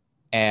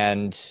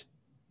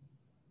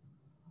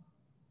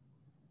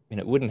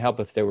it wouldn't help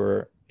if there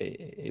were,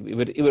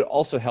 it would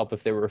also help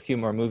if there were a few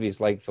more movies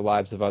like The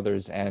Lives of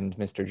Others and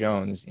Mr.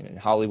 Jones.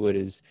 Hollywood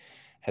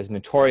has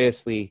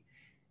notoriously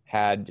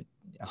had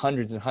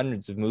hundreds and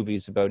hundreds of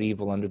movies about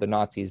evil under the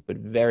Nazis, but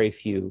very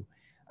few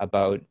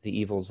about the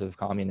evils of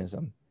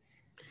communism.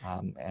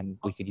 And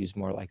we could use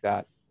more like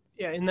that.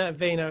 Yeah, in that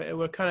vein,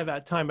 we're kind of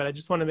at time, but I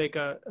just want to make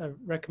a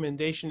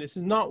recommendation. This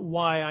is not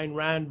why Ayn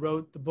Rand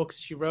wrote the books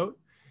she wrote,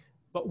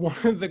 but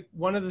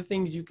one of the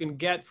things you can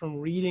get from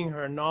reading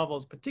her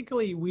novels,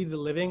 particularly We the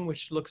Living,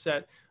 which looks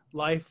at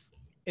life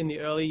in the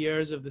early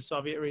years of the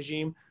Soviet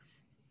regime,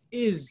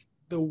 is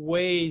the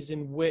ways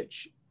in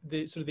which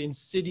the sort of the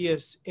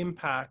insidious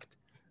impact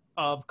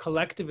of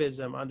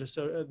collectivism under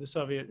the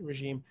Soviet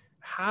regime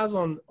has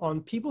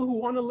on people who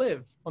want to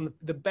live, on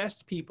the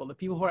best people, the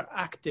people who are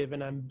active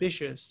and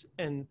ambitious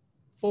and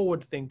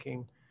forward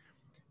thinking.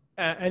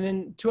 And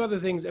then two other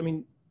things. I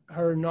mean,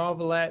 her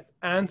novelette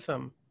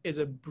Anthem is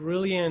a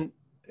brilliant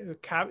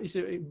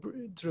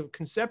sort of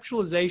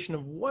conceptualization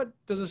of what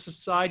does a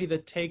society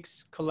that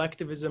takes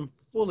collectivism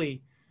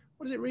fully,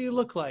 what does it really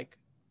look like?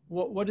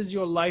 What is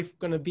your life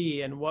going to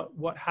be, and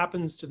what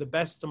happens to the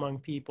best among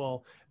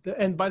people?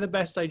 And by the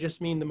best, I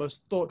just mean the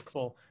most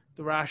thoughtful,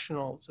 the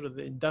rational, sort of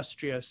the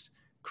industrious,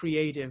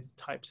 creative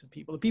types of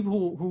people, the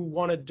people who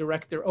want to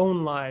direct their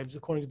own lives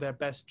according to their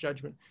best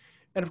judgment.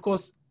 And of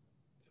course,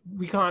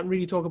 we can't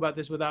really talk about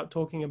this without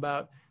talking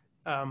about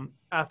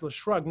Atlas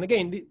Shrugged. And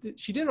again,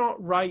 she did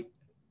not write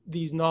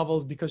these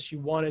novels because she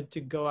wanted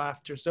to go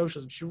after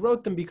socialism. She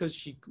wrote them because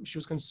she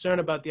was concerned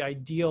about the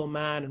ideal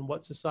man and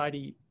what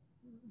society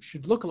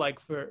should look like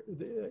for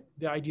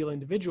the ideal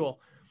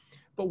individual.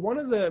 But one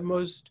of the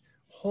most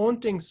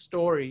haunting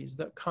stories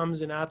that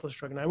comes in Atlas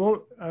Shrugged, and I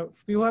won't,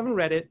 if people haven't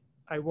read it,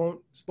 I won't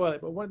spoil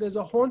it, but there's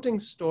a haunting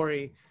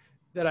story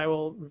that I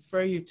will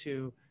refer you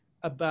to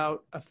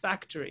about a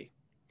factory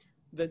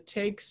that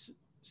takes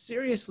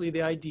seriously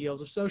the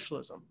ideals of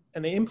socialism,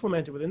 and they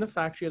implement it within the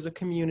factory as a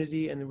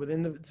community and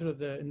within the sort of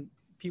the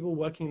people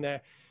working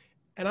there.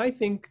 And I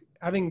think,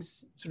 having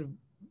sort of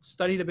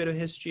studied a bit of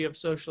history of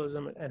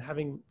socialism and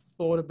having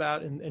thought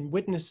about and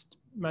witnessed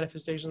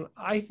manifestations,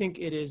 I think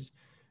it is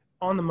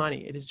on the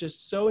money. It is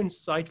just so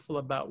insightful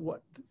about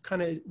what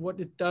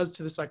it does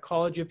to the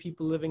psychology of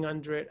people living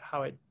under it,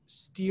 how it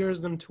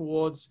steers them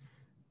towards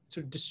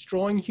sort of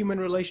destroying human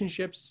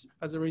relationships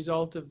as a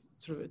result of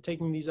sort of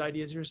taking these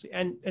ideas seriously,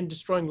 and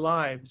destroying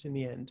lives in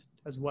the end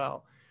as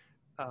well.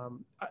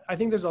 I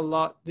think there's a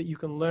lot that you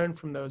can learn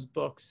from those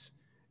books,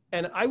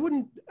 and I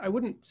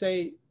wouldn't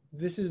say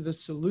this is the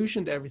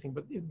solution to everything,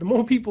 but the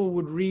more people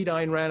would read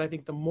Ayn Rand, I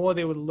think the more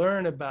they would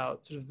learn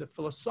about sort of the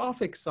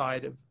philosophic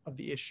side of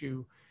the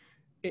issue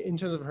in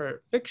terms of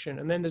her fiction.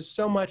 And then there's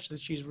so much that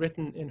she's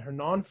written in her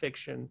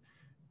nonfiction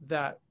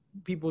that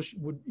people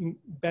would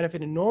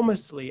benefit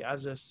enormously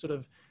as a sort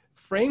of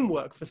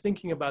framework for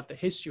thinking about the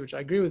history, which I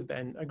agree with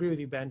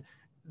you, Ben.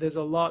 There's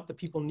a lot that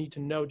people need to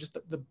know, just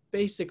the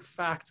basic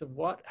facts of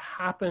what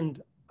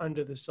happened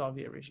under the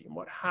Soviet regime,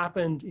 what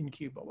happened in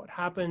Cuba,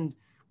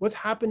 what's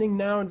happening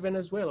now in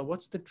Venezuela,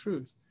 what's the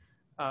truth?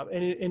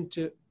 And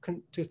to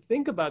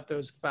think about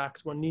those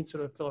facts, one needs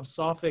sort of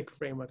philosophic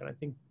framework. And I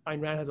think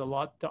Ayn Rand has a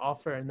lot to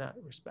offer in that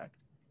respect.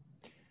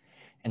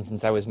 And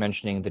since I was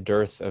mentioning the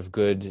dearth of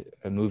good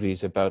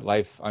movies about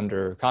life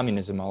under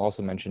communism, I'll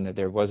also mention that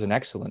there was an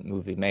excellent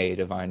movie made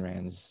of Ayn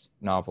Rand's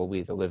novel,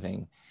 We the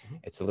Living. Mm-hmm.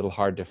 It's a little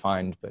hard to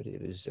find, but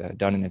it was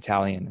done in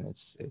Italian, and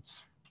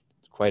it's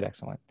quite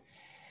excellent.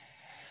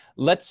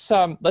 Let's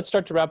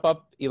start to wrap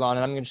up, Ilan,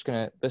 and I'm just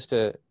going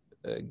to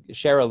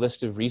share a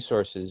list of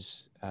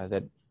resources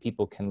that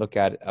people can look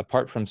at,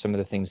 apart from some of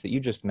the things that you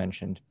just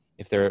mentioned,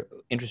 if they're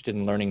interested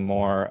in learning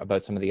more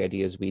about some of the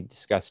ideas we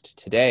discussed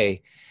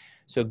today.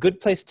 So a good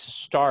place to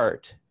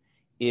start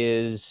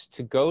is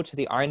to go to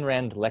the Ayn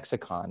Rand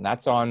lexicon.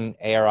 That's on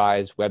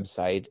ARI's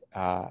website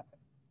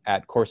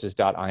at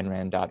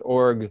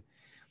courses.aynrand.org.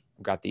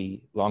 I've got the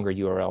longer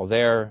URL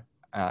there.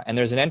 And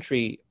there's an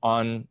entry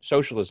on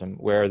socialism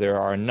where there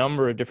are a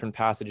number of different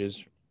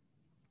passages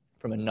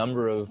from a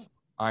number of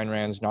Ayn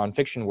Rand's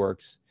nonfiction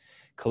works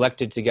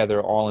collected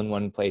together all in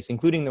one place,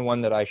 including the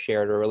one that I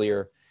shared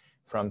earlier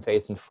from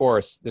Faith and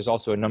Force. There's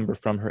also a number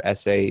from her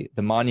essay,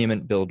 The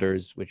Monument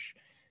Builders, which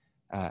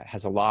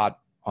has a lot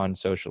on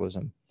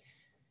socialism.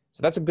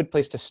 So that's a good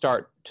place to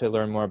start to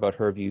learn more about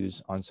her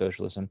views on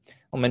socialism.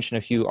 I'll mention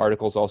a few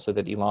articles also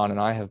that Ilan and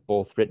I have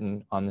both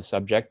written on the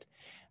subject.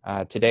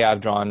 Today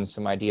I've drawn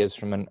some ideas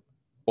from an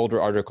older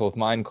article of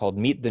mine called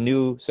Meet the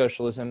New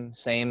Socialism,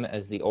 Same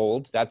as the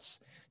Old.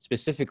 That's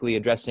specifically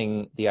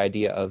addressing the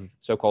idea of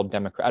so-called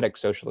democratic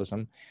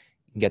socialism. You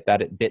can get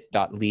that at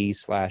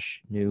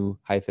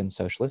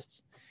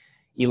bit.ly/new-socialists.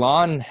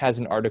 Ilan has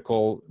an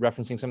article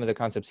referencing some of the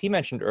concepts he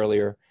mentioned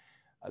earlier,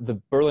 the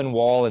Berlin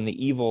Wall and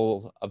the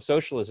evil of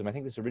socialism. I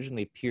think this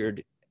originally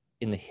appeared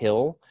in The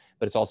Hill,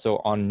 but it's also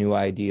on New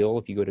Ideal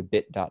if you go to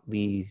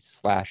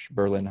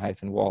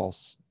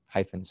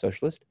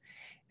bit.ly/Berlin-Walls-socialist.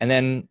 And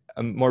then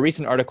a more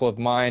recent article of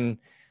mine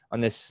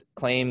on this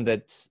claim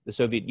that the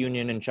Soviet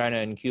Union and China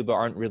and Cuba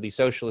aren't really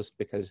socialist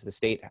because the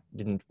state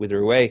didn't wither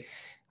away.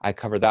 I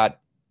cover that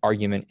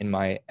argument in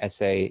my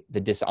essay, The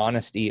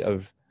Dishonesty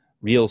of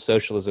Real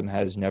Socialism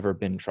Has Never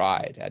Been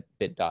Tried, at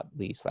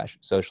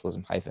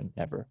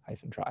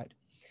bit.ly/socialism-never-tried.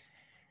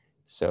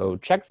 So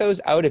check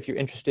those out if you're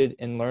interested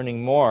in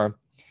learning more.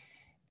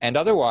 And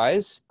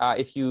otherwise,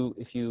 if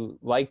you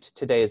liked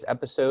today's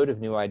episode of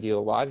New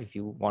Ideal Live, if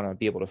you want to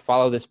be able to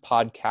follow this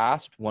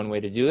podcast, one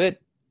way to do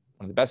it,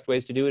 one of the best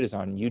ways to do it is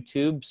on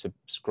YouTube.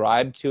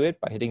 Subscribe to it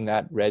by hitting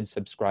that red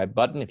subscribe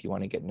button. If you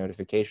want to get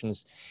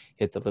notifications,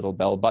 hit the little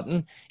bell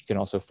button. You can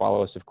also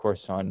follow us, of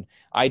course, on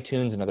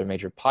iTunes and other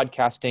major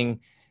podcasting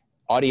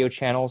audio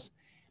channels.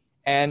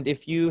 And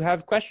if you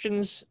have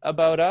questions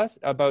about us,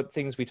 about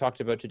things we talked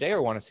about today,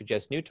 or want to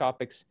suggest new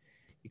topics,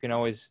 you can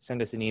always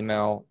send us an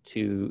email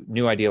to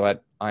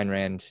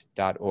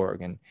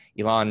newideal@aynrand.org. And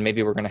Ilan,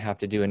 maybe we're going to have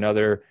to do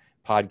another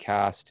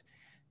podcast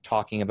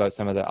talking about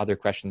some of the other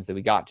questions that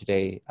we got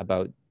today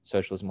about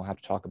socialism. We'll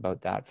have to talk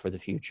about that for the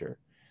future.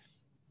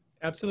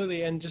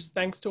 Absolutely. And just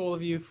thanks to all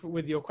of you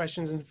with your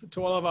questions, and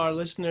to all of our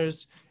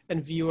listeners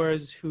and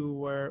viewers who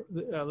were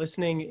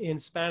listening in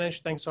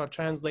Spanish. Thanks to our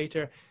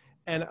translator.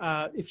 And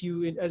if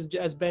you,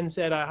 as Ben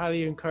said, I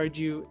highly encourage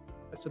you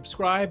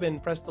subscribe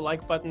and press the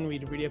like button.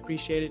 We'd really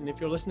appreciate it. And if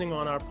you're listening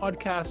on our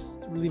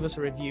podcast, leave us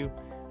a review.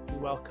 We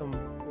welcome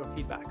your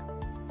feedback.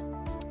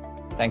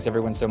 Thanks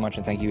everyone so much.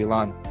 And thank you,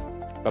 Ilan.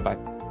 Bye-bye.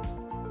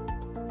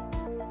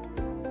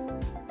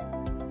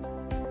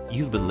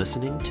 You've been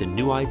listening to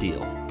New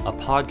Ideal, a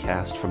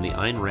podcast from the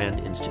Ayn Rand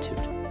Institute.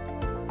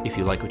 If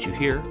you like what you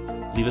hear,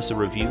 leave us a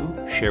review,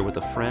 share with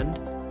a friend,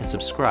 and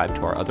subscribe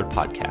to our other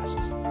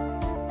podcasts.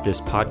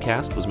 This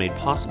podcast was made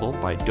possible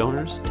by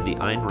donors to the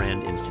Ayn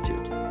Rand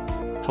Institute.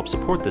 Help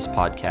support this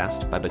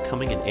podcast by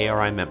becoming an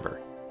ARI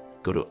member.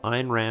 Go to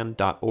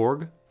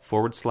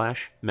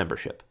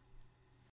aynrand.org/membership.